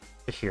relevant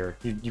here.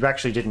 You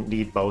actually didn't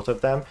need both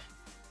of them.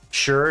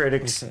 Sure,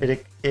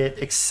 it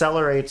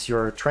accelerates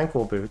your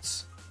Tranquil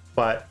Boots,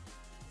 but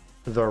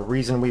the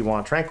reason we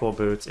want Tranquil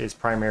Boots is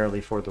primarily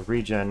for the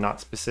regen,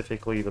 not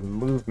specifically the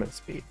movement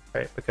speed,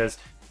 right? Because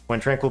when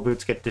Tranquil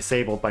Boots get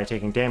disabled by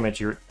taking damage,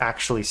 you're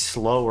actually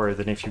slower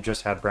than if you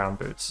just had Brown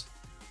Boots.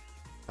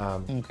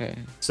 Okay.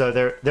 So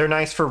they're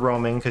nice for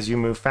roaming because you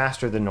move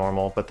faster than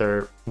normal, but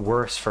they're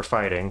worse for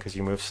fighting because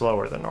you move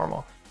slower than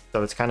normal.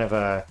 So it's kind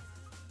of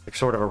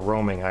sort of a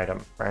roaming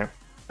item, right?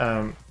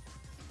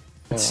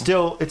 It's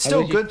still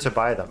good to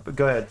buy them, but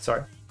go ahead,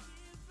 sorry.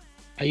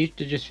 I used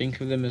to just think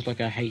of them as like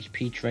a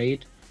HP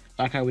trade.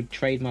 Like I would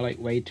trade my like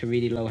raid to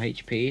really low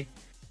HP,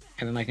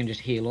 and then I can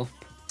just heal up.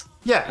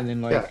 Yeah. And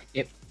then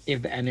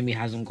if the enemy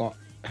hasn't got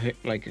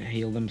like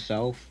heal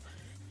themselves,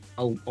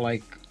 I'll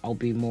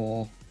be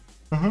more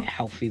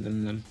healthy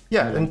than them.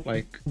 Yeah, and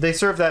like they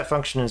serve that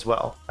function as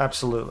well.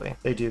 Absolutely,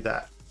 they do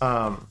that.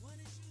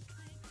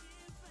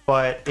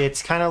 But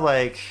it's kind of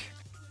like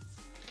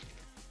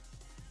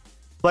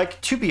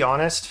to be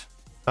honest,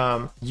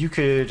 you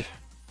could.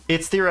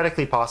 It's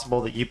theoretically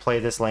possible that you play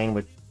this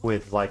lane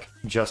with like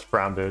just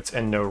Brown Boots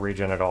and no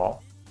regen at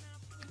all.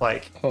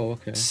 Like,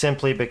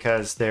 simply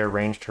because their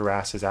ranged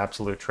harass is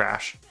absolute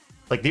trash.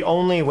 Like the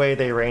only way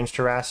they ranged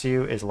harass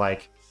you is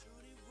like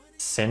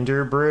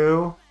Cinder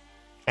Brew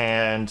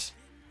and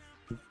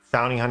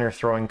Bounty Hunter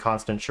throwing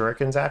constant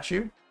shurikens at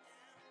you.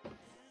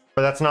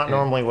 But that's not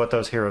normally what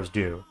those heroes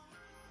do.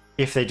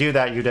 If they do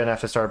that, you then have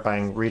to start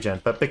buying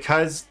regen. But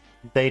because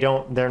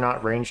they're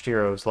not ranged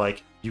heroes,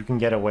 like you can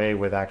get away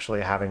with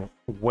actually having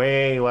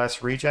way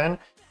less regen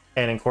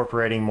and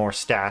incorporating more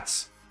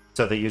stats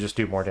so that you just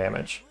do more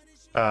damage.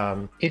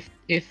 If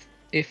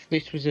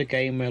this was a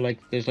game where like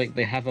there's like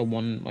they have a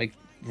one like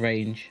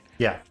range,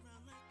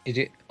 is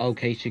it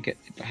okay to get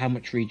how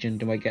much regen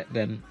do I get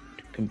then?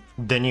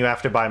 Then you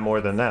have to buy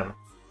more than them.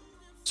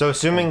 So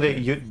assuming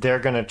that they're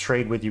gonna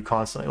trade with you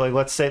constantly, like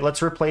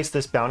let's replace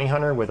this bounty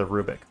hunter with a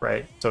Rubik,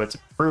 right? So it's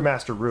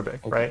Brewmaster Rubik,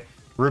 right?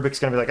 Rubik's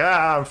gonna be like,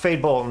 I'm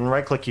Fade Bolt, and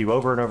right click you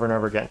over and over and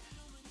over again.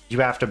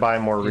 You have to buy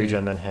more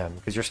regen than him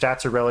because your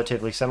stats are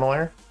relatively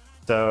similar.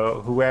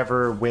 So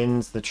whoever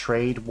wins the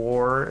trade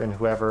war and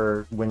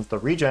whoever wins the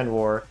regen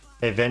war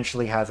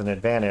eventually has an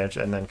advantage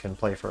and then can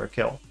play for a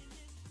kill.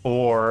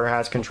 Or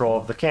has control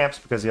of the camps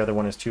because the other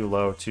one is too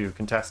low to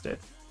contest it.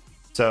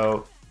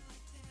 So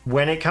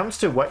when it comes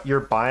to what you're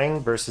buying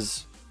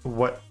versus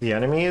what the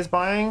enemy is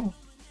buying,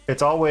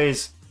 it's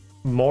always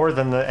more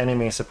than the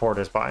enemy support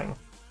is buying.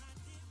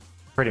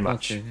 Pretty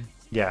much. Okay.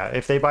 Yeah,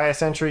 if they buy a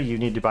sentry, you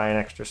need to buy an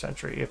extra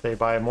sentry. If they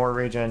buy more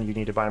regen, you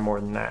need to buy more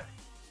than that.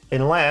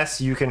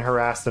 Unless you can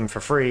harass them for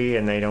free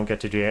and they don't get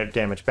to do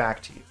damage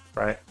back to you,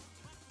 right?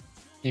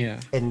 Yeah.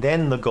 And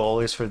then the goal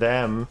is for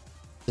them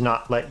to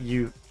not let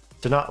you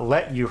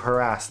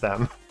harass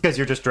them because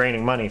you're just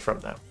draining money from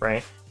them,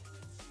 right?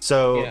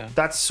 So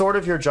that's sort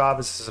of your job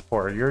as a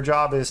support. Your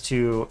job is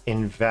to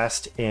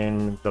invest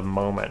in the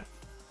moment.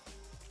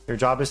 Your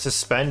job is to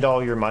spend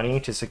all your money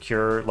to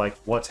secure like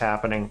what's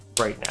happening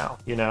right now,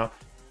 you know?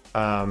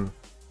 And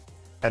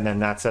then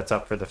that sets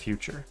up for the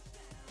future.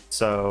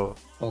 So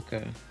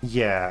okay.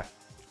 Yeah.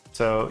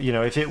 So, you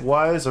know, if it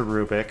was a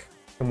Rubik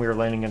and we were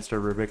laning against a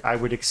Rubik, I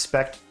would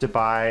expect to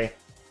buy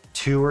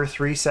 2 or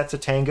 3 sets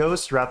of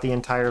tangos throughout the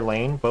entire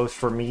lane, both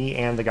for me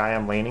and the guy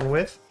I'm laning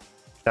with.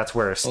 That's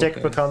where a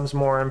stick becomes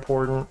more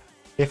important.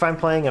 If I'm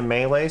playing a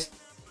melee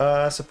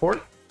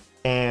support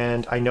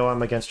and I know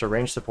I'm against a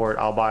range support,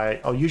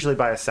 I'll usually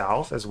buy a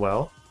salve as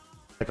well.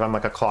 Like if I'm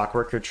like a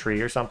clockwork or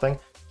tree or something,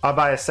 I'll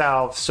buy a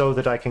salve so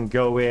that I can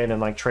go in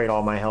and like trade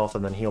all my health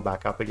and then heal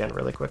back up again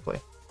really quickly.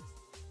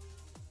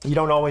 You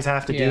don't always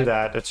have to do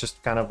that. It's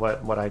just kind of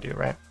what I do,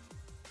 right?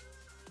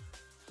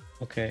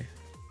 Okay.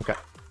 Okay.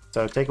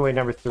 So takeaway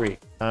number 3.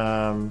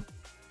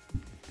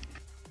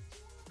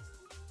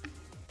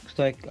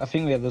 Like I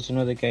think there's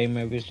another game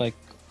where it was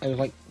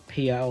like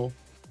PL,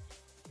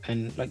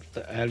 and like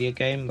the earlier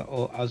game that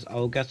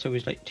I'll guess it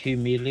was like 2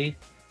 melee.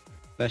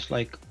 That's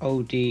like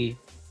OD,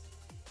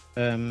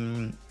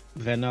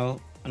 Veno,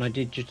 and I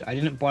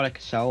didn't buy like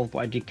a salve, but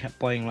I kept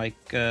buying like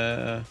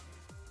the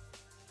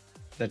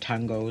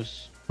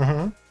tangos.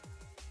 Mm-hmm.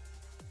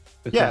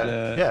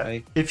 Because, yeah.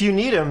 If you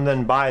need them,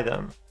 then buy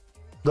them.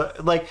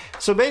 Like,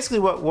 so basically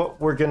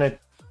what we're gonna,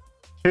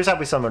 here's how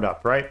we sum it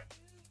up, right?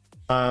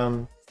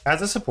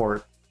 As a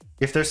support,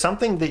 if there's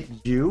something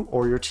that you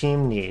or your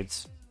team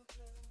needs,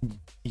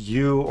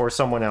 you or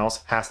someone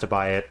else has to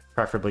buy it,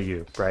 preferably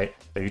you, right?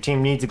 So your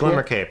team needs a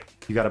Glimmer Cape,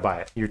 you gotta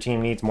buy it. Your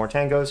team needs more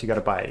tangos, you gotta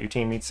buy it. Your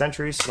team needs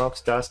sentries,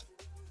 smokes, dust,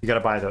 you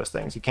gotta buy those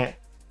things. You can't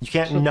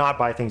not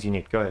buy things you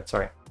need. Go ahead,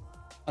 sorry.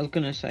 I was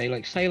gonna say,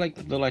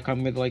 like,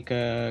 I'm with like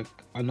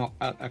I'm not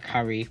a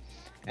carry,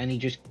 and he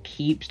just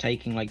keeps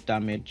taking like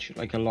damage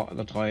like a lot of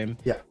the time.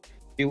 Yeah.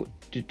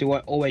 Do I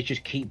always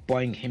just keep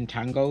buying him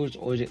tangos,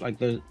 or is it like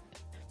do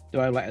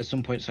I like at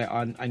some point say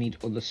I need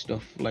other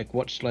stuff? Like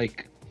what's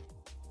like?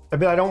 I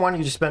mean, I don't want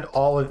you to spend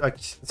all of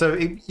so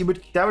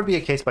that would be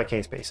a case by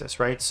case basis,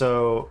 right?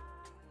 So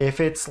if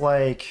it's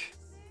like,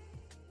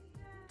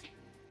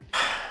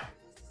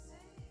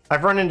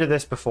 I've run into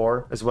this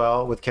before as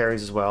well with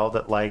carries as well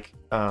that like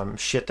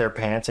shit their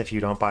pants if you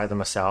don't buy them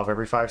a salve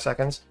every 5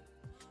 seconds.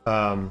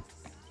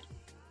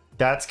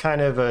 That's kind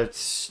of a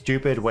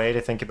stupid way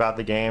to think about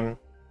the game.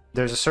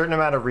 There's a certain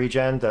amount of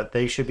regen that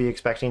they should be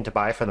expecting to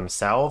buy for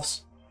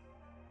themselves,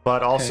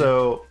 but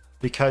also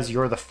because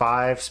you're the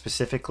 5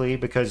 specifically,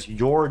 because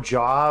your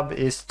job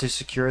is to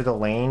secure the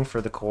lane for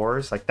the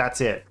cores, like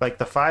that's it. Like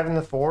the 5 and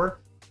the 4,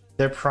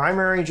 their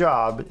primary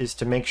job is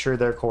to make sure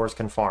their cores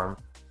can farm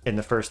in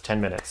the first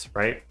 10 minutes,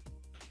 right?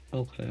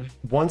 Okay.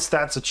 Once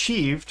that's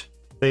achieved,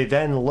 they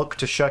then look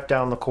to shut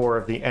down the core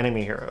of the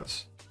enemy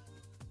heroes,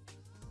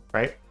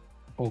 right?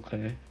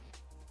 Okay.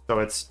 So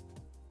it's,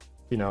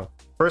 you know,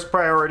 first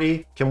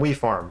priority, can we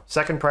farm?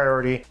 Second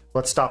priority,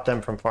 let's stop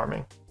them from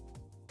farming,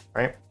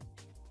 right?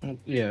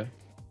 Yeah.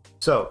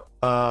 So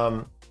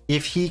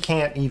if he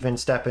can't even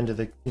step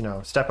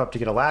up to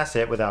get a last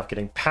hit without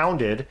getting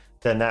pounded,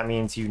 then that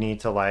means you need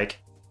to like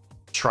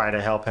try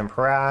to help him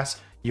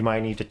harass. You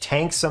might need to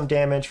tank some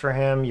damage for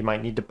him. You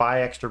might need to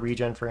buy extra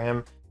regen for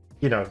him.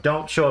 You know,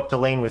 don't show up to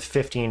lane with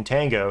 15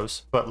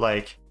 tangos, but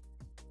like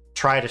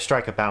try to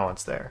strike a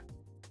balance there,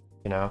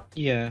 you know?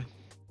 Yeah.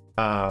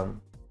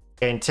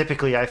 And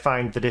typically I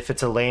find that if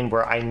it's a lane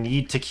where I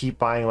need to keep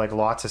buying like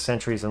lots of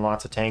sentries and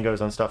lots of tangos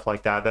and stuff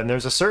like that, then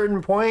there's a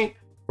certain point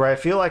where I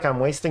feel like I'm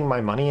wasting my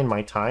money and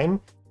my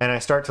time, and I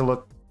start to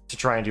look to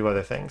try and do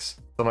other things.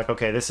 So I'm like,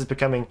 okay, this is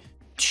becoming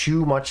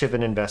too much of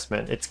an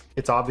investment.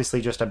 It's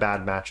obviously just a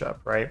bad matchup,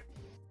 right?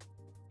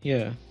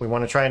 Yeah. We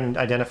want to try and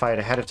identify it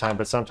ahead of time,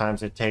 but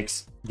sometimes it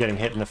takes getting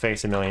hit in the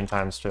face a million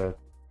times to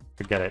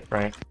get it,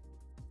 right?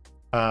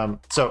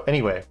 So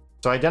anyway,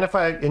 so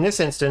identify, in this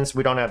instance,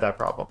 we don't have that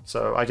problem.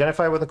 So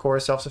identify when the core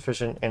is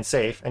self-sufficient and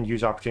safe and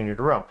use opportunity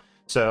to roam.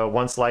 So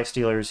once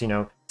Lifestealer's, you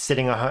know,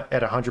 sitting at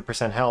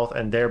 100% health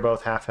and they're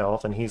both half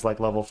health and he's like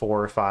level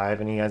 4 or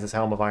 5 and he has his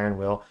Helm of Iron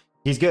Will,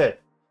 he's good.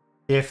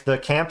 If the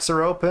camps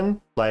are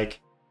open, like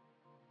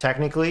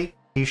technically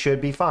he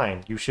should be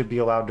fine. You should be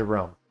allowed to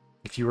roam.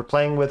 If you were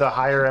playing with a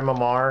higher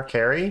MMR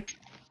carry,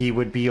 he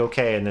would be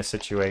okay in this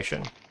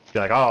situation. Be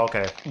like, oh,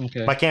 okay.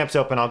 My camp's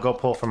open, I'll go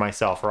pull for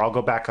myself, or I'll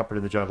go back up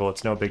into the jungle.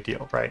 It's no big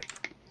deal, right?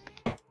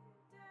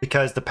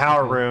 Because the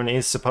power rune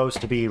is supposed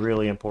to be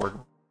really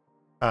important.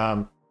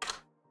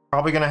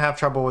 Probably going to have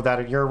trouble with that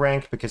at your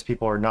rank because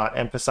people are not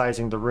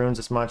emphasizing the runes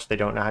as much. They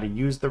don't know how to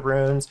use the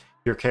runes.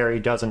 Your carry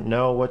doesn't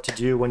know what to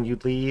do when you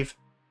leave.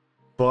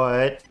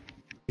 But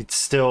it's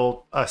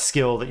still a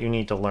skill that you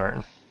need to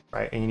learn,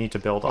 right? And you need to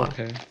build on.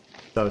 Okay.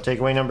 So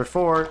takeaway number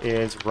 4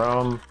 is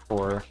roam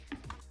for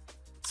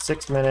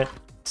 6-minute,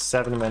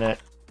 7-minute,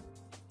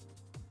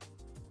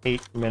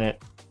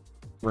 8-minute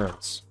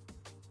runes.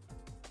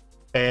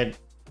 And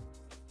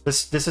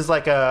this is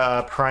like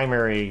a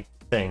primary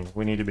thing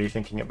we need to be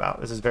thinking about.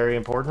 This is very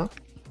important.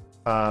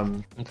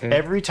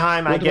 Every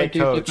time I get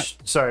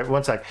coached, sorry,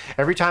 one sec.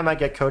 Every time I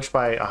get coached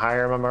by a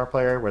higher MMR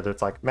player, whether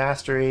it's like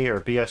Mastery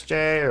or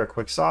BSJ or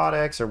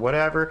Quixotics or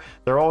whatever,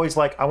 they're always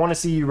like, I want to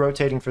see you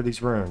rotating for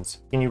these runes.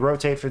 Can you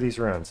rotate for these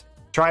runes?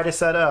 Try to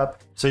set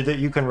up so that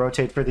you can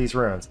rotate for these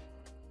runes.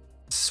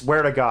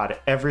 Swear to God,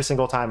 every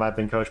single time I've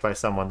been coached by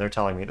someone, they're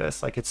telling me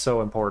this. Like, it's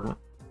so important.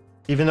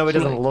 Even though it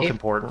doesn't look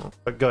important,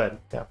 but good.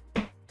 Yeah.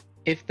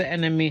 If the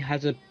enemy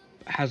has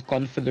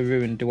gone for the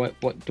rune, do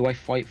I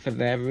fight for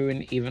their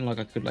rune? Even like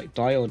I could like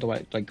die, or do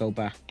I like go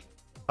back?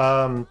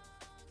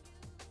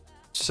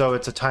 So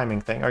it's a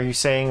timing thing. Are you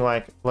saying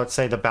like, let's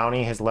say the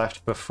bounty has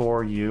left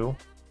before you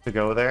to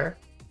go there?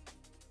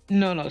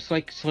 No, it's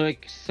like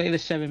say the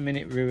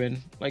 7-minute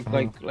rune,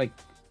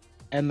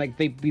 and like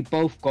we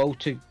both go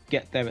to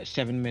get there at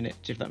 7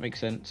 minutes, if that makes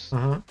sense.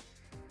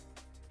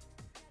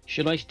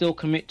 Should I still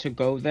commit to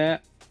go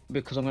there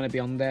because I'm going to be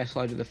on their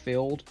side of the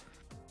field?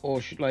 Or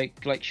should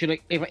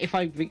if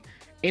I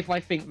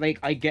think like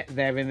I get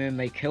there and then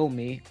they kill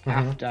me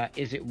after,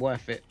 is it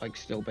worth it? Like,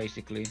 still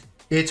basically,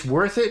 it's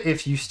worth it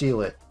if you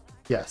steal it.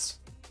 Yes.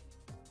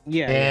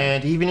 Yeah.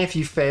 And even if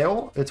you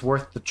fail, it's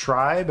worth the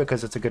try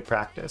because it's a good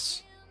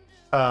practice.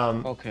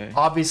 Okay.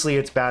 Obviously,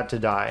 it's bad to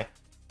die,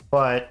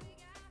 but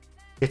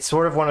it's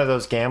sort of one of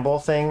those gamble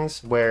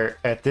things where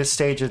at this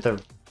stage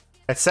of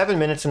at 7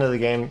 minutes into the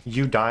game,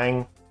 you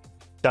dying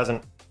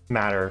doesn't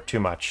matter too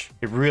much.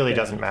 It really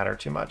doesn't matter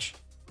too much.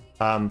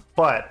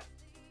 But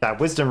that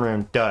wisdom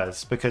rune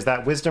does, because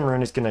that wisdom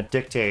rune is going to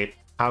dictate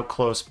how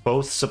close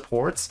both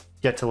supports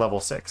get to level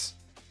 6.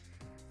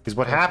 Because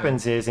what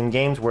happens is in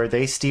games where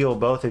they steal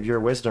both of your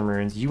wisdom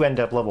runes, you end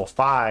up level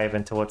 5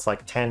 until it's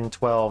like 10,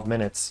 12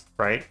 minutes,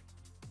 right?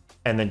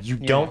 And then you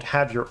don't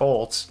have your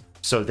ults,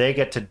 so they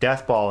get to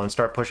death ball and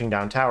start pushing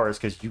down towers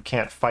because you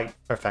can't fight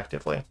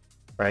effectively,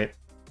 right?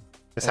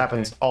 This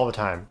happens all the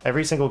time.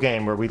 Every single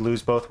game where we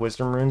lose both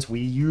wisdom runes,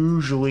 we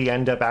usually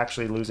end up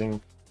actually losing.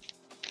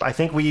 I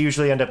think we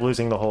usually end up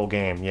losing the whole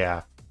game,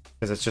 yeah.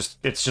 Because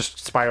it's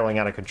just spiraling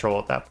out of control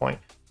at that point.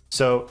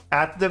 So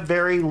at the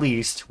very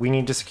least, we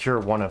need to secure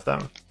one of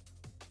them.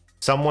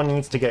 Someone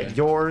needs to get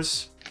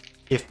yours.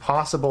 If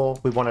possible,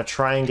 we want to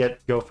try and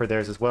go for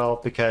theirs as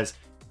well, because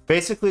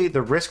basically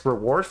the risk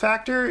reward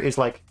factor is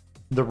like,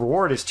 the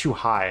reward is too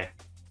high.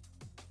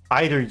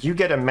 Either you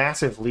get a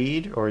massive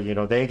lead, or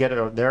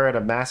they're at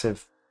a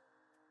massive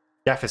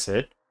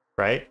deficit,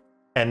 right?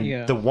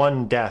 And the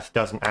one death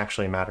doesn't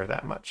actually matter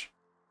that much.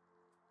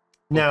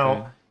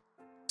 Now,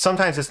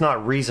 sometimes it's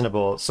not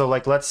reasonable. So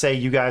like, let's say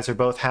you guys are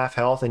both half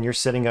health and you're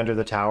sitting under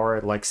the tower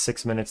at like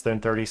 6 minutes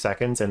and 30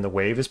 seconds and the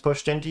wave is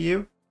pushed into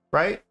you,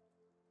 right?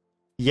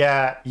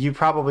 Yeah, you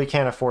probably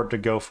can't afford to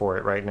go for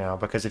it right now,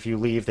 because if you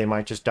leave, they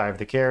might just dive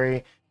the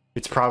carry.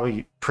 It's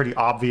probably pretty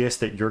obvious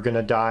that you're going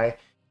to die.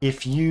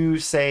 If you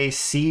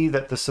see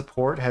that the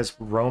support has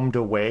roamed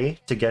away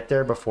to get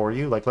there before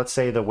you, like let's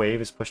say the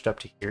wave is pushed up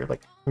to here,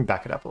 like let me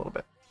back it up a little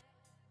bit.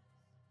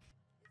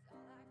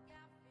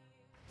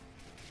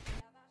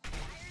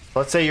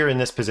 Let's say you're in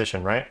this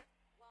position, right?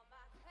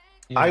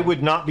 Yeah. I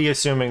would not be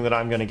assuming that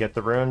I'm going to get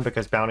the rune,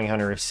 because Bounty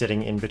Hunter is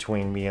sitting in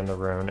between me and the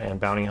rune, and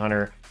Bounty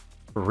Hunter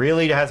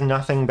really has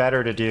nothing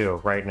better to do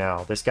right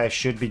now. This guy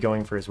should be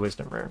going for his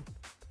wisdom rune.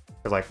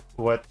 Like,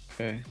 what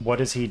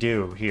does he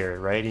do here,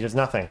 right? He does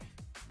nothing.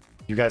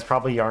 You guys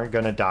probably aren't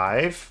going to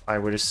dive, I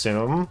would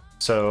assume.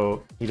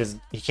 So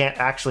he can't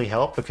actually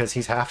help because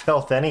he's half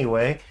health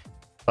anyway.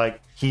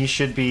 Like, he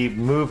should be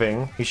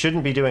moving. He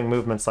shouldn't be doing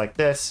movements like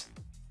this.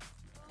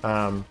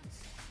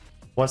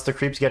 Once the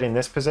creeps get in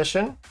this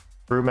position,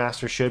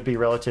 Brewmaster should be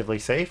relatively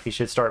safe. He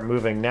should start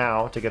moving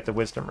now to get the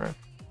wisdom rune.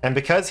 And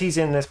because he's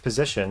in this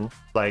position,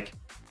 like,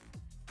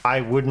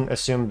 I wouldn't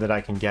assume that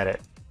I can get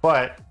it.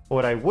 But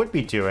what I would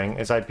be doing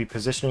is I'd be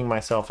positioning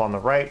myself on the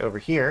right over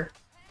here,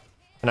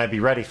 and I'd be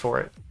ready for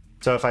it.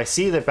 So if I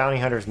see that Bounty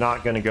Hunter's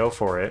not going to go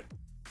for it,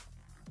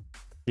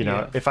 you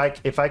know, if I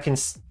can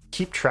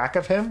keep track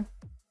of him,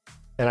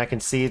 and I can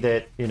see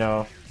that,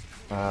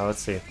 let's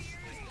see.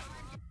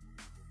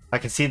 I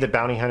can see the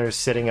Bounty Hunter's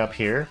sitting up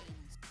here.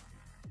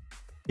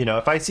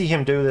 If I see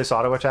him do this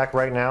auto attack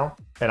right now,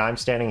 and I'm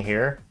standing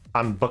here,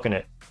 I'm booking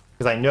it.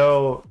 Because I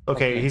know,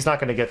 he's not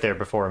going to get there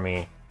before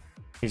me.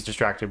 He's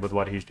distracted with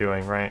what he's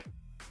doing, right?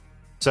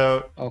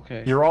 So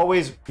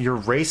you're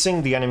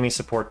racing the enemy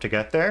support to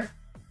get there.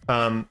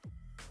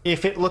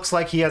 if it looks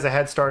like he has a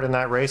head start in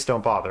that race,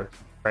 don't bother,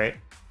 right?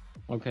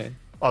 Okay.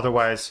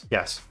 Otherwise,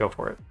 yes, go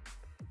for it.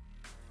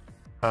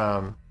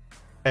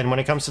 And when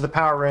it comes to the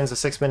power runes, the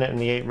 6-minute and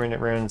the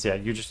 8-minute runes, yeah,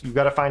 you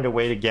got to find a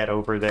way to get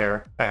over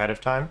there ahead of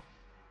time.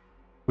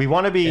 We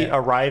want to be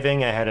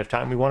arriving ahead of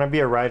time. We want to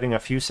be arriving a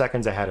few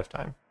seconds ahead of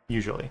time,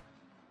 usually.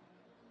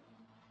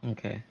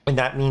 Okay. And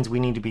that means we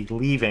need to be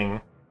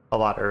leaving a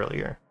lot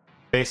earlier,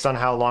 based on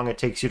how long it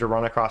takes you to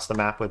run across the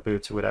map with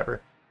boots or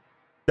whatever.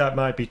 That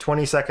might be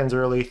 20 seconds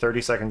early, 30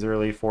 seconds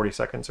early, 40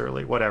 seconds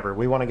early, whatever.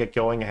 We want to get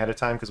going ahead of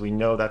time because we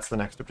know that's the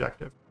next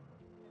objective.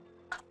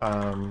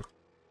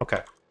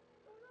 Okay.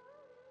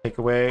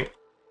 Takeaway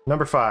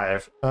number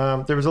 5.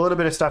 There was a little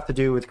bit of stuff to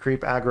do with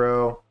creep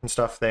aggro and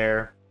stuff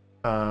there.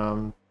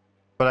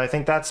 But I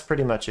think that's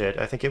pretty much it.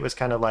 I think it was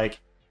kind of like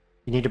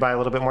you need to buy a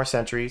little bit more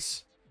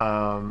sentries.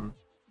 In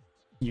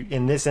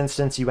this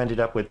instance, you ended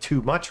up with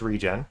too much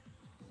regen.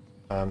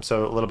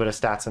 So a little bit of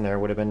stats in there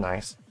would have been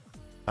nice.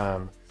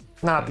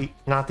 Not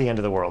the end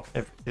of the world.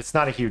 It's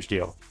not a huge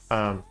deal.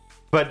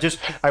 But just,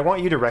 I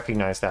want you to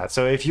recognize that.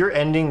 So if you're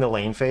ending the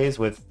lane phase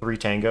with 3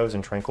 tangos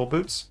and tranquil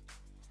boots,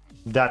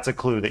 that's a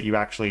clue that you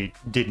actually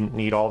didn't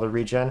need all the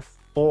regen,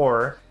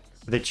 or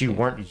that you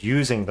weren't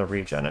using the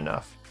regen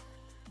enough.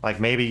 Like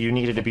maybe you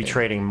needed to be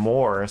trading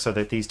more so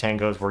that these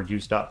tangos were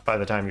used up by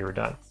the time you were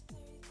done.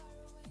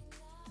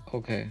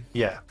 Okay.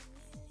 Yeah.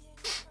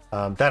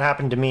 That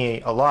happened to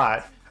me a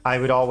lot. I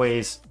would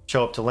always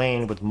show up to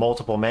lane with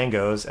multiple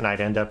mangoes, and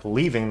I'd end up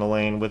leaving the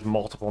lane with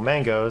multiple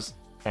mangoes.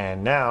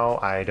 And now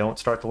I don't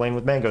start the lane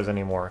with mangoes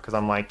anymore because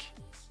I'm like,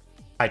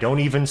 I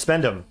don't even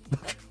spend them.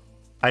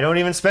 I don't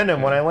even spend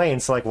them when I lane.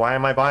 So like, why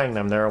am I buying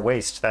them? They're a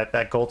waste.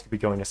 That gold could be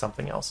going to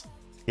something else.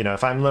 You know,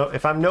 if I'm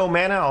no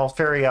mana, I'll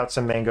ferry out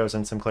some mangoes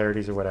and some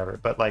clarities or whatever.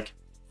 But like,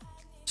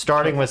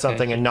 starting with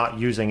something and not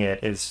using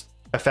it is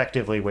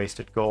effectively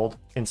wasted gold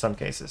in some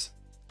cases.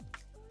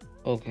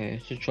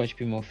 Okay, so try to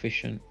be more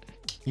efficient.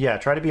 Yeah,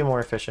 try to be more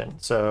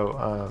efficient.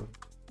 So,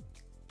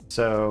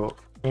 so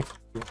if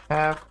you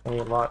have a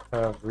lot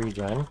of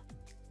regen,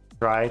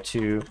 try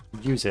to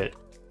use it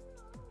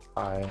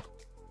by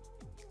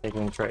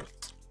taking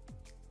trades.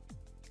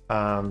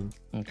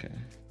 Okay.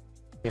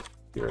 If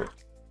you're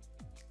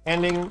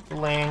ending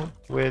lane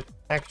with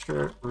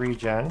extra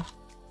regen,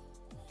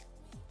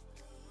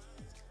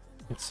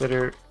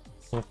 consider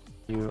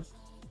if you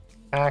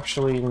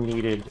actually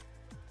needed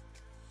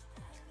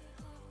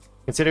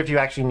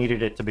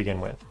it to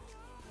begin with.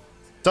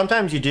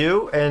 Sometimes you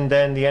do, and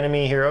then the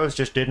enemy heroes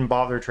just didn't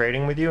bother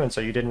trading with you, and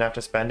so you didn't have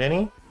to spend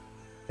any,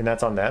 and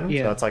that's on them.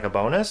 So that's like a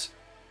bonus.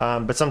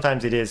 But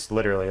sometimes it is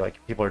literally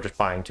like people are just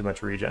buying too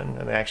much regen,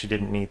 and they actually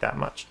didn't need that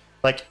much.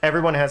 Like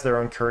everyone has their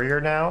own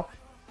courier now.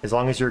 As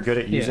long as you're good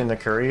at using the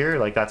courier,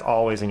 like that's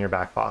always in your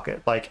back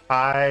pocket. Like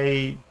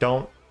I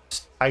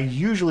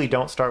usually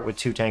don't start with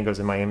 2 tangos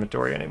in my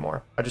inventory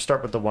anymore. I just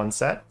start with the 1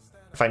 set.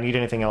 If I need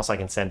anything else, I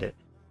can send it,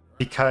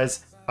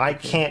 because I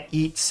can't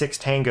eat 6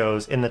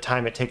 tangos in the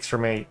time it takes for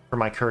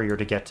my courier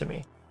to get to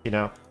me. You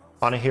know,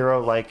 on a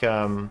hero like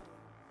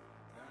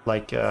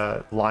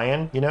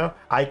Lion, you know,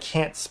 I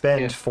can't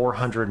spend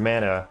 400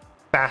 mana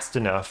fast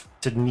enough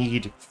to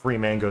need 3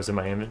 mangoes in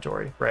my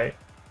inventory, right?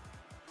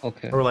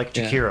 Okay. Or like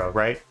Jakiro,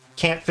 right?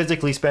 Can't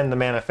physically spend the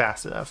mana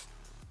fast enough.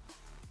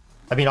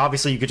 I mean,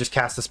 obviously you could just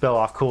cast the spell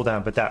off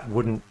cooldown, but that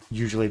wouldn't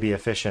usually be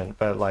efficient.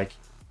 But like,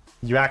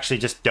 you actually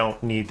just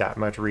don't need that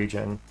much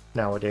regen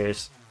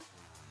nowadays.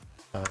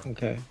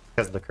 Okay.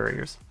 Because of the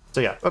couriers. So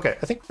yeah, okay.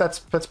 I think that's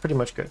pretty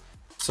much good.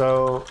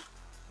 So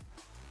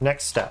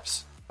next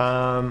steps.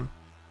 Because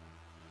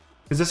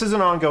this is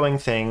an ongoing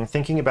thing,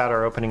 thinking about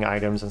our opening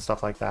items and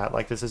stuff like that.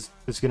 Like this is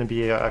going to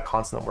be a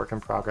constant work in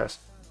progress.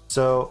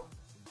 So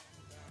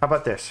how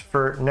about this?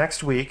 For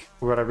next week,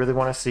 what I really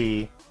want to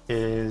see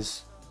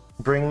is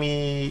bring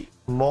me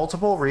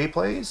multiple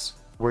replays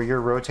where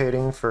you're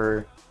rotating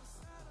for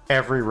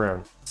every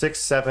rune. 6,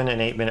 7,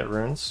 and 8-minute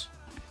runes.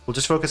 We'll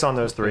just focus on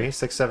those 3,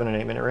 6, 7,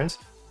 and 8-minute runes.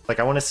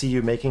 Like I want to see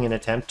you making an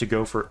attempt to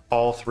go for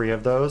all 3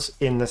 of those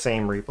in the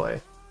same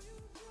replay.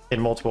 In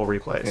multiple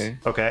replays.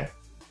 Okay?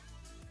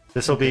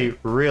 This will be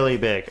really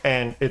big,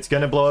 and it's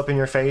going to blow up in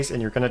your face,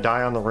 and you're going to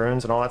die on the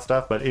runes and all that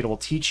stuff, but it'll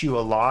teach you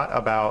a lot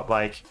about,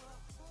 like,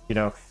 you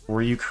know,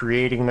 were you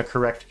creating the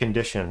correct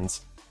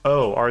conditions?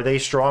 Oh, are they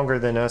stronger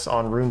than us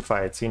on rune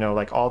fights? You know,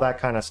 like all that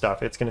kind of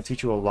stuff. It's going to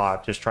teach you a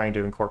lot just trying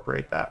to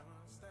incorporate that.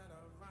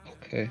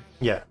 Okay.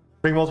 Yeah.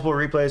 Bring multiple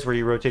replays where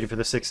you rotated for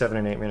the 6, 7,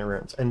 and 8-minute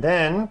runes. And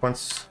then,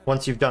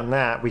 once you've done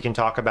that, we can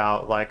talk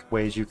about, like,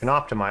 ways you can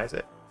optimize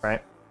it,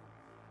 right?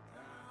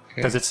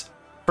 Because it's...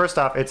 First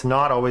off, it's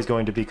not always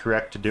going to be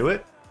correct to do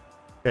it.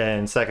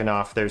 And second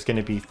off, there's going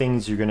to be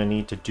things you're going to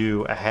need to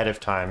do ahead of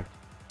time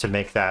to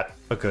make that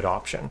a good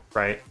option,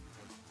 right?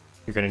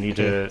 You're going to need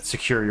to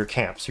secure your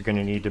camps. You're going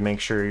to need to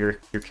make sure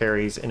your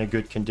carry's in a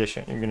good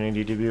condition. You're going to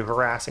need to do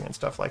harassing and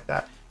stuff like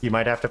that. You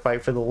might have to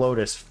fight for the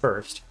Lotus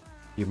first.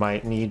 You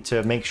might need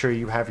to make sure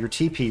you have your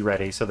TP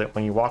ready so that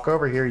when you walk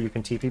over here, you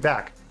can TP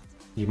back.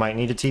 You might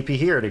need to TP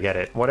here to get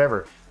it,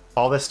 whatever.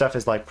 All this stuff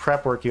is like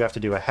prep work you have to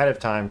do ahead of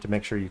time to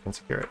make sure you can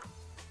secure it.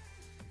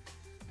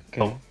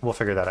 Okay. We'll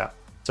figure that out.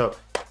 So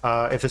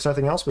if there's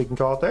nothing else, we can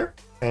call it there.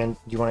 And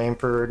you want to aim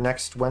for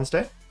next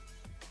Wednesday?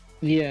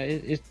 Yeah,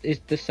 is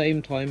the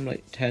same time,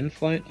 like 10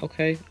 fine?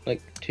 Okay,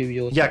 like 2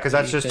 yours. Yeah, because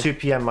that's just 2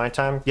 p.m. my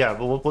time. Yeah,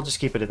 we'll just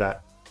keep it at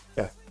that.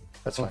 Yeah,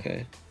 that's fine.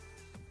 Okay.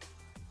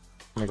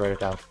 Let me write it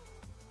down.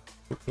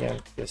 2 p.m.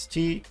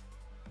 PST,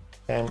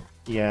 10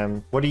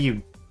 p.m. What are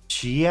you,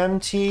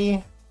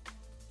 GMT?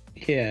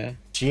 Yeah.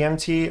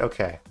 GMT?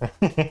 Okay.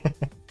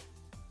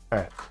 All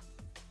right.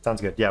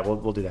 Sounds good. Yeah,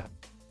 we'll do that.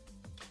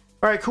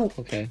 All right, cool.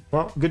 Okay.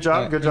 Well, good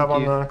job. Good job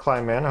on the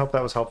climb, man. I hope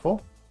that was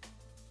helpful.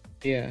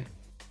 Yeah.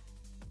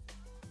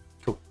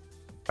 Cool.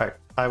 All right.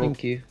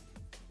 Thank you.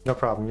 No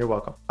problem. You're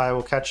welcome. I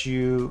will catch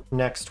you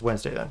next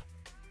Wednesday then.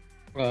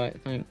 All right.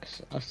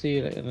 Thanks. I'll see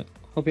you later.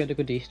 Hope you had a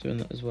good Easter in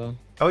that as well.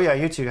 Oh, yeah.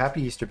 You too.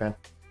 Happy Easter, man.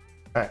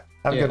 All right.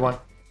 Have a good one.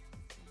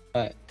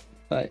 All right.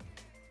 Bye.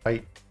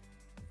 Bye.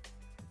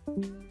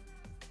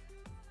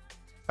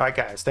 All right,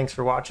 guys. Thanks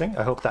for watching.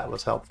 I hope that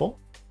was helpful.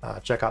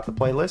 Check out the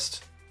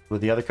playlist with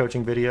the other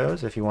coaching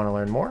videos if you want to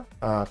learn more.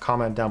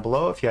 Comment down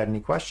below if you had any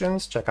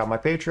questions. Check out my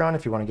Patreon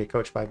if you want to get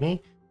coached by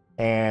me.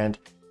 And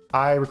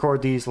I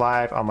record these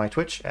live on my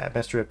Twitch at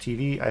Mr. Rip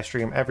TV. I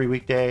stream every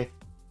weekday,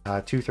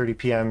 2:30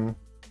 p.m.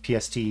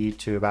 PST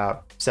to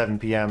about 7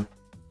 p.m.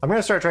 I'm going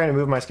to start trying to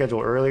move my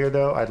schedule earlier,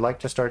 though. I'd like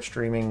to start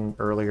streaming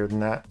earlier than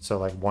that. So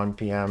like 1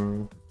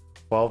 p.m.,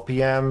 12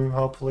 p.m.,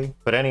 hopefully.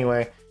 But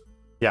anyway,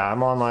 yeah,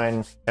 I'm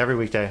online every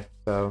weekday.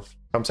 So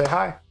come say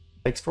hi.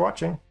 Thanks for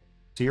watching.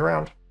 See you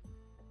around.